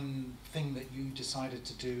 one thing that you decided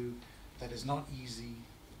to do that is not easy,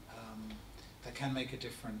 that can make a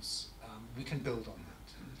difference, we can build on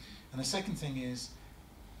that. And the second thing is,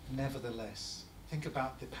 nevertheless, think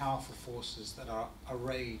about the powerful forces that are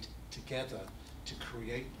arrayed together to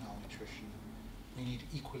create malnutrition. We need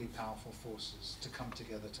equally powerful forces to come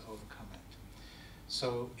together to overcome it.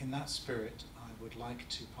 So in that spirit, I would like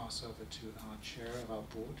to pass over to our chair of our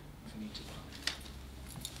board, Finita.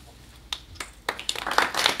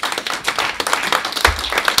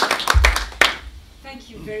 Thank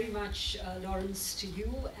you very much, Lawrence, to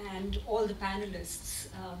you and all the panelists.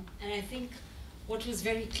 And I think what was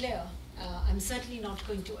very clear, I'm certainly not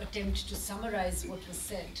going to attempt to summarize what was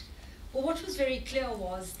said, but what was very clear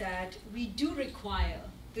was that we do require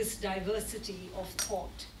this diversity of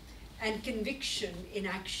thought and conviction in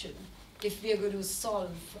action if we are going to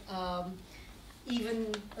solve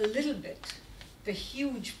even a little bit the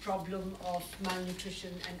huge problem of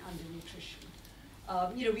malnutrition and undernutrition.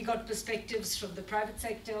 We got perspectives from the private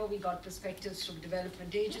sector, we got perspectives from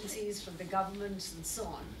development agencies, from the governments, and so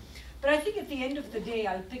on. But I think at the end of the day,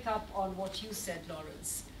 I'll pick up on what you said,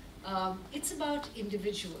 Lawrence. It's about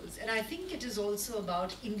individuals, and I think it is also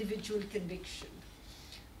about individual conviction.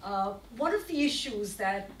 One of the issues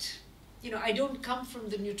that, I don't come from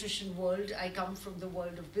the nutrition world, I come from the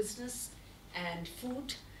world of business and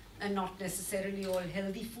food, and not necessarily all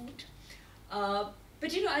healthy food.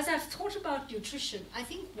 But as I've thought about nutrition, I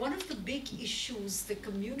think one of the big issues the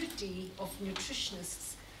community of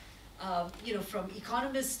nutritionists, from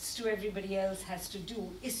economists to everybody else has to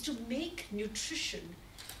do is to make nutrition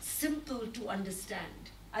simple to understand.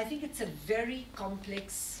 I think it's a very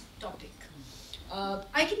complex topic.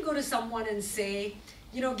 I can go to someone and say,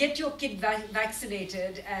 get your kid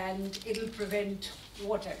vaccinated and it'll prevent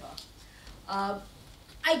whatever.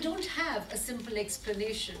 I don't have a simple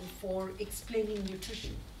explanation for explaining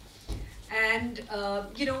nutrition. And,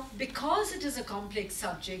 because it is a complex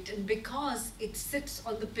subject and because it sits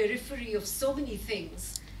on the periphery of so many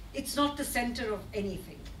things, it's not the center of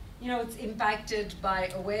anything. It's impacted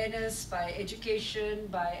by awareness, by education,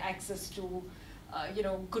 by access to,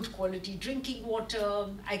 good quality drinking water,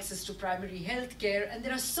 access to primary health care, and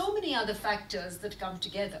there are so many other factors that come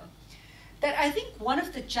together. That I think one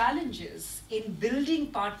of the challenges in building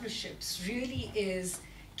partnerships really is,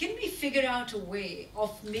 can we figure out a way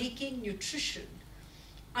of making nutrition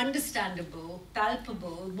understandable,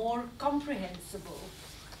 palpable, more comprehensible,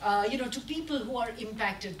 to people who are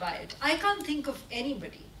impacted by it. I can't think of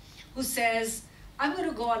anybody who says, I'm going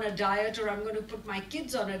to go on a diet or I'm going to put my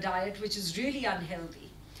kids on a diet which is really unhealthy.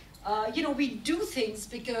 We do things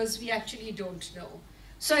because we actually don't know.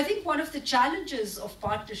 So I think one of the challenges of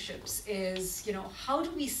partnerships is, how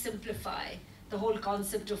do we simplify the whole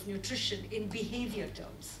concept of nutrition in behavior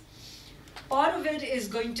terms? Part of it is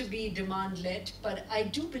going to be demand-led, but I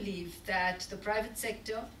do believe that the private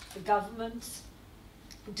sector, the governments,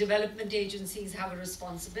 development agencies have a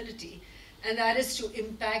responsibility, and that is to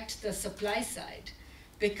impact the supply side.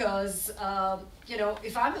 Because,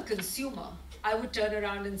 if I'm a consumer, I would turn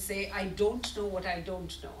around and say, I don't know what I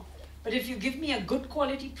don't know. But if you give me a good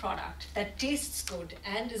quality product that tastes good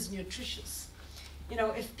and is nutritious,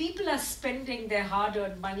 if people are spending their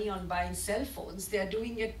hard-earned money on buying cell phones, they're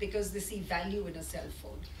doing it because they see value in a cell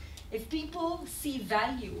phone. If people see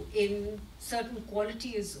value in certain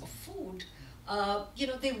qualities of food,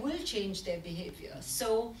 they will change their behavior.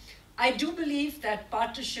 So I do believe that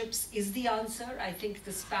partnerships is the answer. I think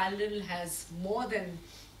this panel has more than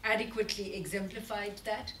adequately exemplified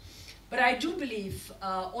that. But I do believe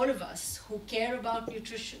all of us who care about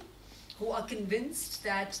nutrition, who are convinced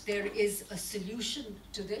that there is a solution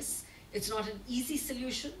to this. It's not an easy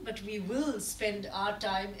solution, but we will spend our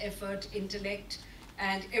time, effort, intellect,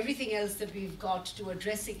 and everything else that we've got to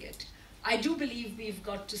addressing it. I do believe we've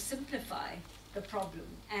got to simplify the problem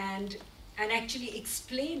and actually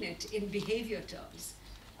explain it in behavior terms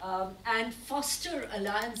and foster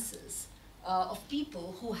alliances of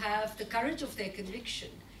people who have the courage of their conviction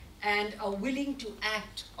and are willing to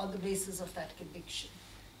act on the basis of that conviction.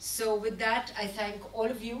 So with that, I thank all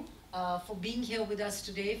of you for being here with us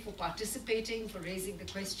today, for participating, for raising the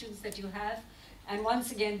questions that you have, and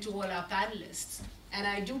once again to all our panelists. And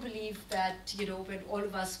I do believe that, when all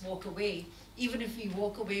of us walk away, even if we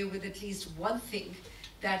walk away with at least one thing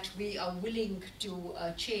that we are willing to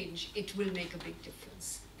change, it will make a big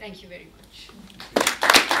difference. Thank you very much.